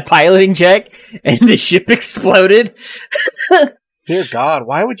make that piloting check and the ship exploded? Dear God,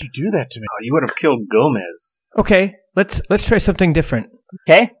 why would you do that to me? Oh, you would have killed Gomez. Okay, let's try something different.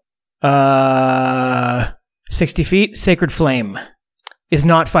 Okay. 60 feet, Sacred Flame is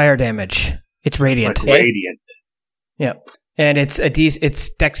not fire damage. It's radiant. It's like radiant. Yep. And it's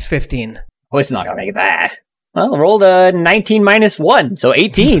Dex 15. Oh, it's not going to make that. Well, rolled a 19 minus 1, so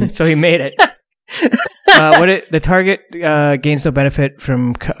 18. So he made it. The target gains no benefit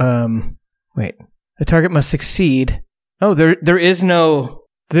from... The target must succeed. Oh, there is no...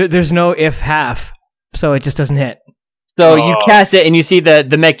 There's no if half, so it just doesn't hit. So you cast it and you see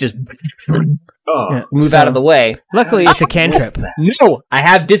the mech just move out of the way. Luckily, it's a cantrip. No, I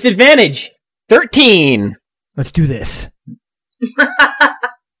have disadvantage. 13. Let's do this.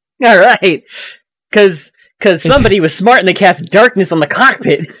 All right. Because somebody was smart and they cast darkness on the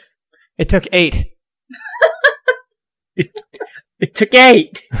cockpit. It took 8. It took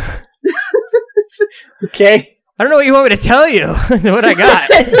 8. Okay. I don't know what you want me to tell you. What I got.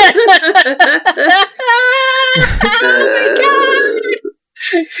 Oh my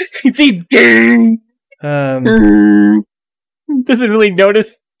god! You see, doesn't really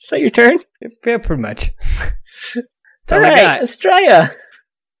notice. Is that your turn? Yeah, pretty much. That's all all I right, got. Estrella.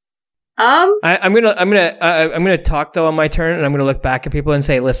 I'm gonna talk though on my turn, and I'm gonna look back at people and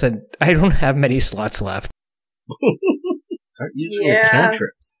say, "Listen, I don't have many slots left." Start using your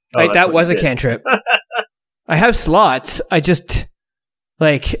cantrips. That was a cantrip. I have slots. I just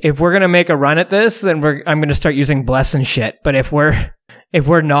if we're gonna make a run at this, then I'm gonna start using bless and shit. But if we're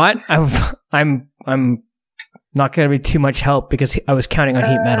not, I'm not gonna be too much help because I was counting on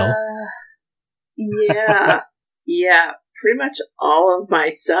heat metal. Yeah. Pretty much all of my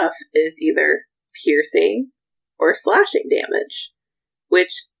stuff is either piercing or slashing damage,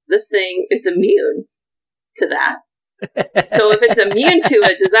 which this thing is immune to that. So if it's immune to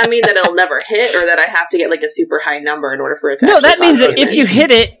it, does that mean that it'll never hit, or that I have to get a super high number in order for it to? No, that means that if you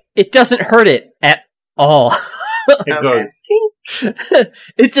hit it, it doesn't hurt it at all. It goes.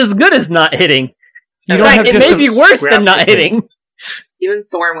 It's as good as not hitting. It may be worse than not hitting. Even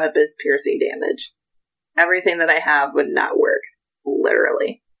Thorn Whip is piercing damage. Everything that I have would not work,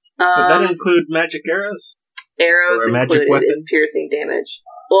 literally. Does that include magic arrows? Arrows or a magic included weapon? is piercing damage.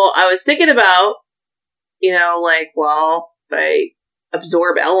 Well, I was thinking about, if I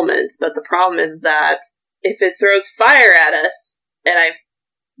absorb elements, but the problem is that if it throws fire at us, and I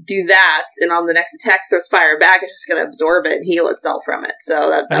do that, and on the next attack throws fire back, it's just going to absorb it and heal itself from it. So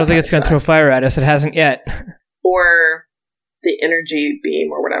that I don't think it's going to throw fire at us. It hasn't yet. Or the energy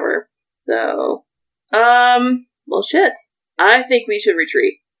beam or whatever. So, well, shit. I think we should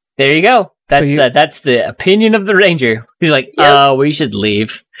retreat. There you go. That's the opinion of the ranger. He's like, Yep. we should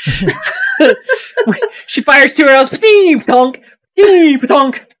leave. She fires 2 arrows. Pee-tonk.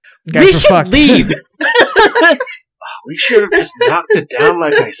 Pee-tonk. Guys, We we're should fucked. leave. We should have just knocked it down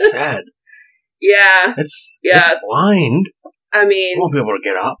like I said. Yeah. It's Yeah. blind. I We mean, won't be able to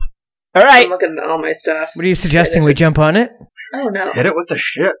get up. All right. I'm looking at all my stuff. What are you suggesting? It's We just- jump on it? Oh, no. Hit it with the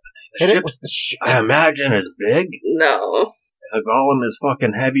ship. The Hit it ship's, with the ship. I imagine, is big. No. The golem is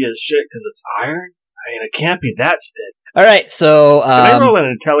fucking heavy as shit because it's iron. I mean, it can't be that stiff. All right. So, Can I roll an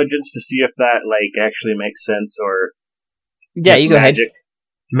intelligence to see if that actually makes sense, or yeah, just you go ahead.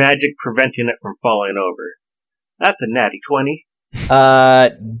 magic preventing it from falling over? That's a natty 20.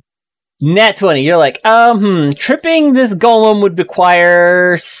 Nat 20. You're like, tripping this golem would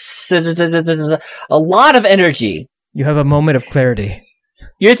require a lot of energy. You have a moment of clarity.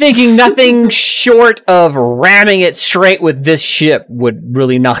 You're thinking nothing short of ramming it straight with this ship would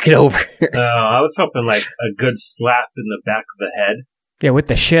really knock it over. I was hoping like a good slap in the back of the head. Yeah, with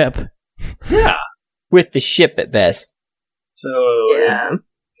the ship. Yeah. With the ship at best. So Yeah.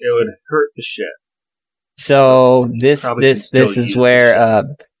 it would hurt the ship. So this Probably can still is use where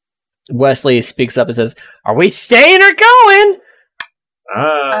Wesley speaks up and says, "Are we staying or going?"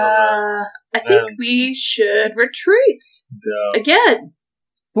 I think we should retreat. Go Again.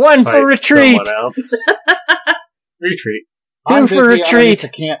 One fight for retreat. someone else. Retreat. Two for retreat.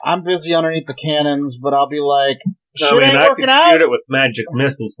 I'm busy underneath the cannons, but I'll be like, I shit mean, ain't I working could out. shoot it with magic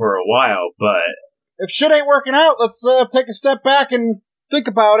missiles for a while, but If shit ain't working out, let's take a step back and think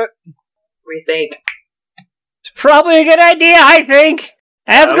about it. Rethink. It's probably a good idea, I think.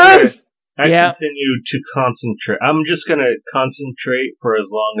 That's good. I Yeah. continue to concentrate. I'm just going to concentrate for as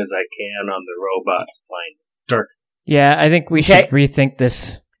long as I can on the robots playing Dark. Yeah, I think we Okay. should rethink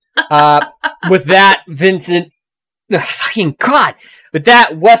this. With that, Vincent, fucking God. With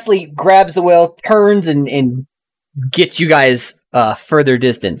that, Wesley grabs the wheel, turns, and gets you guys further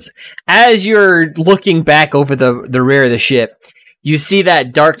distance. As you're looking back over the rear of the ship, you see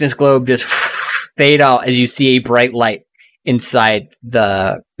that darkness globe just fade out as you see a bright light inside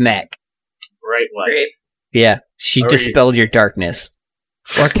the mech. Bright light. Great. Yeah, she Already- dispelled your darkness.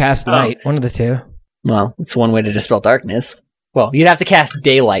 Or cast light. One of the two. Well, it's one way to dispel darkness. Well, you'd have to cast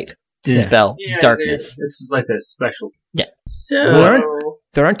daylight to dispel darkness. This is like a special. So, Well,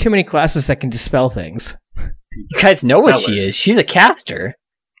 There aren't too many classes that can dispel things. You guys know what she is. She's a caster.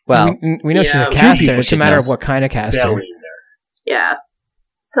 Well, we know she's yeah. a Two caster. people It's a she matter knows. of what kind of caster. Belly there. yeah.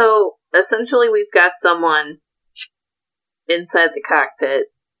 So, essentially, we've got someone inside the cockpit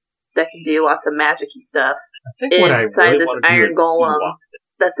that can do lots of magic-y stuff I think what I inside really this want to do iron is golem Ewok.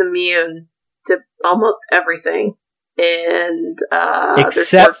 that's immune to almost everything. And, there's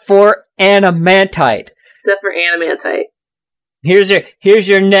except for Animantite. except for Animantite. Here's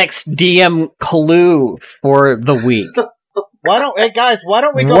your next DM clue for the week. Hey guys, why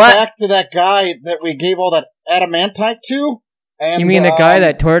don't we go What? back to that guy that we gave all that adamantite to? And, You mean the guy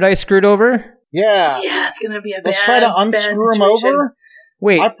that Tordai screwed over? Yeah. Yeah, it's gonna be a Let's bad, try to bad unscrew him situation. over.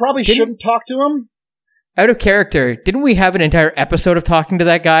 Wait, I probably didn't- shouldn't talk to him. out of character, didn't we have an entire episode of talking to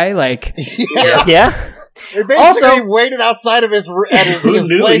that guy? Like, Yeah. Yeah. We basically Also- waited outside of his Who his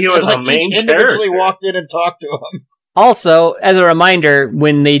knew place he was and a main each individually character? walked in and talked to him. Also, as a reminder,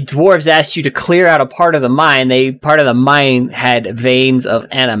 when the dwarves asked you to clear out a part of the mine, part of the mine had veins of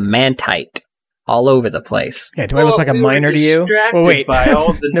Animantite all over the place. yeah, do I look like a we were miner to you? distracted Well, wait. by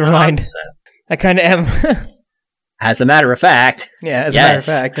all the Never mind. nonsense. I kind of am. As a matter of fact, Yeah, as a matter of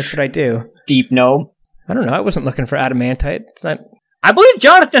Yes. fact, that's what I do. deep gnome. I don't know. I wasn't looking for adamantite. It's not. I believe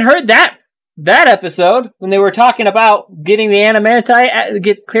Jonathan heard that episode when they were talking about getting the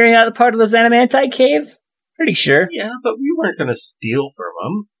Animantite, clearing out the part of those Animantite caves. Pretty sure. Yeah, but we weren't going to steal from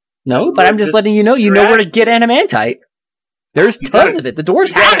him. No, but I'm just letting you know where to get Animantite. There's You tons gotta- of it. The dwarves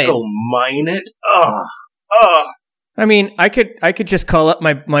You have gotta it. go mine it. Ugh. I mean, I could just call up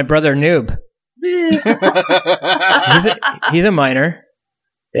my brother Noob. He's a miner.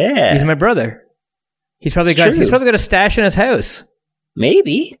 Yeah, He's my brother. He's probably It's got true. a stash in his house.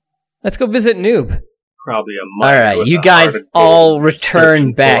 maybe. Let's go visit Noob. Probably a All miner right, with you a guys heart of all gold return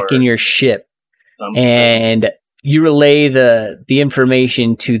searching back for in your ship, something. and you relay the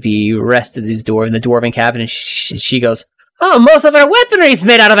information to the rest of these dwarves in the dwarven cabin. And she goes, Oh, most of our weaponry is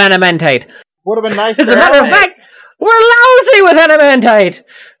made out of adamantite. Would have been nice. As a matter of fact, we're lousy with adamantite.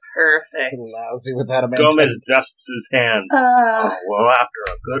 Perfect. Lousy with that. Gomez dusts his hands. Oh, well, after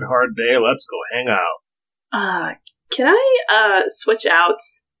a good hard day, let's go hang out. Can I switch out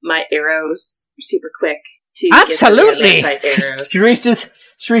my arrows super quick to Absolutely. get the adamantite arrows?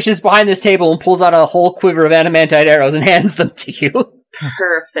 She reaches behind this table and pulls out a whole quiver of adamantite arrows and hands them to you.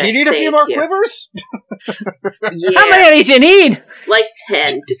 Perfect. Do you need a few more quivers? Yes. How many of these you need? Like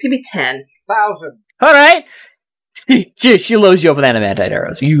 10. Just give me 10. 1,000. All right. She loads you up with adamantite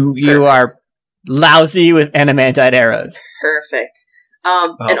arrows. You are lousy with adamantite arrows. Perfect.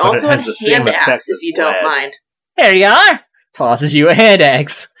 And also a hand axe, if you don't mind. There you are. Tosses you a hand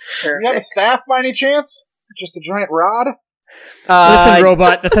axe. Perfect. You have a staff by any chance? Just a giant rod? Listen,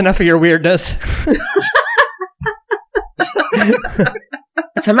 robot, that's enough of your weirdness.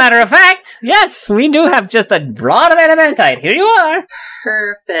 As a matter of fact, yes, we do have just a rod of adamantite. Here you are.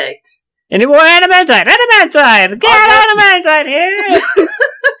 Perfect. Any more adamantite? Adamantite! Get adamantite here!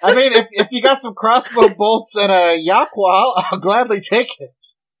 I mean, if you got some crossbow bolts and a Yakwal, I'll gladly take it.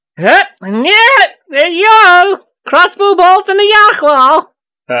 Yeah, there you go. Crossbow bolt and a Yakwal.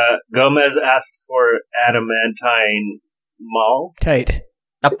 Gomez asks for adamantine maul. Tight.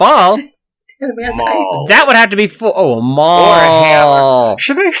 A ball? Maul. That would have to be a maul. Or a hammer.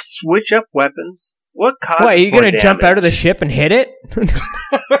 Should I switch up weapons? What causes What, are you more going to jump out of the ship and hit it?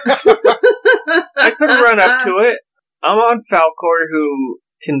 I could run up to it. I'm on Falcor, who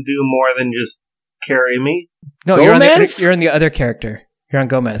can do more than just carry me. No, Gomez? you're on the other character. You're on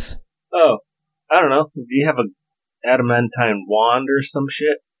Gomez. Oh, I don't know. Do you have a adamantine wand or some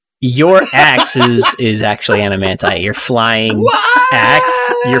shit? Your axe is actually adamantite. Your flying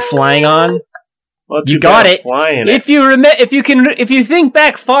axe you're flying on. Well, You got it. Flying If you think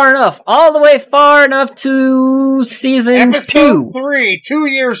back far enough, all the way far enough to season Episode 2. 3, 2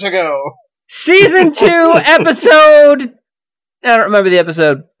 years ago. Season 2, episode... I don't remember the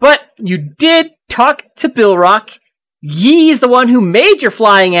episode, but you did talk to Bill Rock. He's the one who made your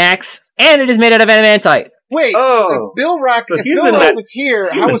flying axe, and it is made out of adamantite. Wait, Oh. if Bill Rock, So if he's Bill in Rock that was here,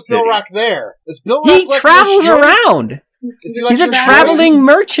 how human was Bill city. Rock there? Is Bill Rock He like travels Nurse Joy? around. Is he like He's a Nurse Joy? traveling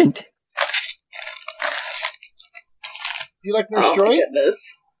merchant. Is he like Nurse Oh, my Joy?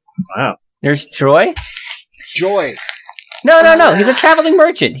 goodness. Wow. There's Troy. Joy. No. He's a traveling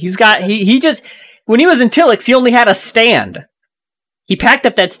merchant. He just when he was in Tillix, he only had a stand. He packed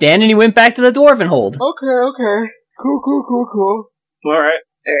up that stand and he went back to the Dwarven Hold. Okay. Cool. All right.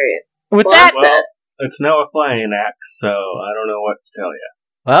 Alright. With Well, that, Well, it's now a flying axe, so I don't know what to tell you.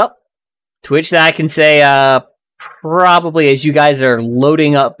 well, to which I can say, probably as you guys are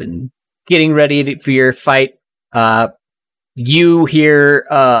loading up and getting ready for your fight, you hear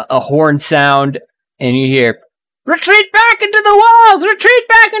a horn sound, and you hear, "Retreat back into the walls! Retreat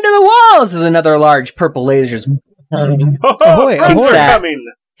back into the walls!" As another large purple laser Ahoy, Friends ahoy. are coming!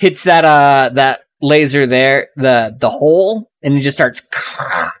 hits that laser there, the hole, and it just starts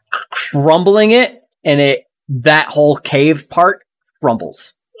crumbling it, and that whole cave part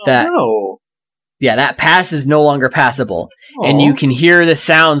crumbles. That pass is no longer passable. And you can hear the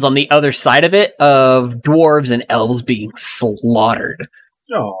sounds on the other side of it of dwarves and elves being slaughtered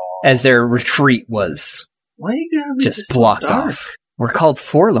as their retreat was Why you gotta be just so blocked dark? off. We're called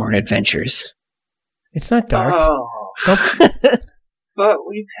Forlorn Adventures. It's not dark. Oh. But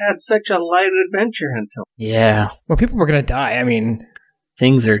we've had such a light adventure until. Yeah, Well, people were going to die. I mean,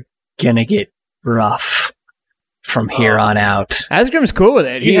 things are gonna get rough from here on out. Asgrim's cool with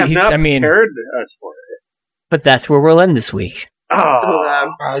it. You have not I mean, prepared us for it. But that's where we'll end this week. Oh.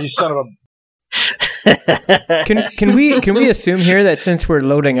 You son of a... can we assume here that since we're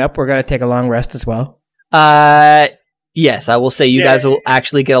loading up, we're going to take a long rest as well? Yes, I will say you guys will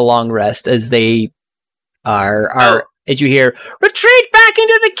actually get a long rest as they are as you hear, "Retreat back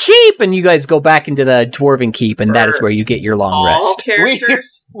into the keep!" and you guys go back into the Dwarven Keep, and that is where you get your long All rest.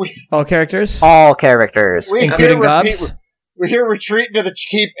 characters? All characters? All characters. Including Gobs? We're here retreating to the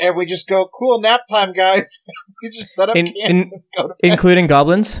keep, and we just go, cool, nap time, guys. We just set up camp and go to bed. Including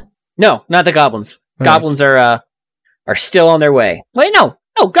goblins? No, not the goblins. Right. Goblins are still on their way. Wait, no,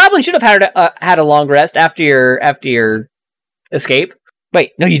 goblins should have had a long rest after your escape.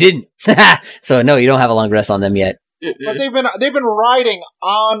 Wait, no, you didn't. So no, you don't have a long rest on them yet. But they've been riding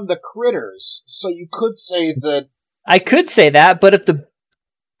on the critters, so you could say that. I could say that, but if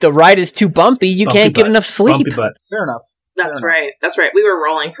the ride is too bumpy, you Bumpy can't get butt. enough sleep. Bumpy butts. Fair enough. That's right. That's right. We were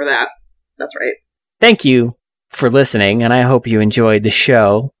rolling for that. That's right. Thank you for listening, and I hope you enjoyed the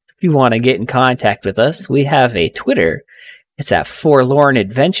show. If you want to get in contact with us, we have a Twitter. It's at Forlorn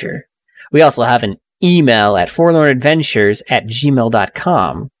Adventure. We also have an email at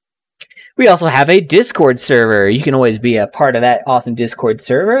forlornadventures@gmail.com. We also have a Discord server. You can always be a part of that awesome Discord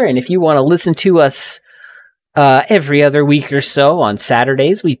server. And if you want to listen to us every other week or so on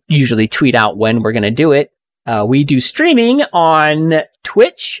Saturdays, we usually tweet out when we're going to do it. We do streaming on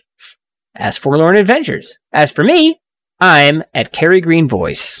Twitch as Forlorn Adventures. As for me, I'm at Kerry Green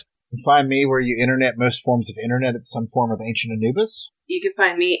Voice. You can find me where you internet most forms of internet at some form of ancient Anubis. You can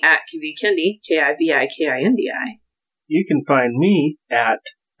find me at Kivikindi, Kivikindi. You can find me at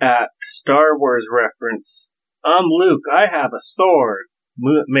Star Wars reference. I'm Luke. I have a sword.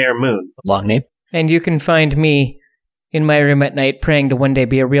 Mayor Moon. Long name. And you can find me in my room at night praying to one day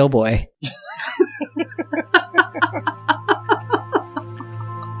be a real boy.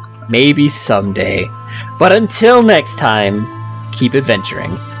 Maybe someday. But until next time, keep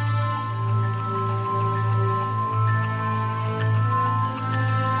adventuring.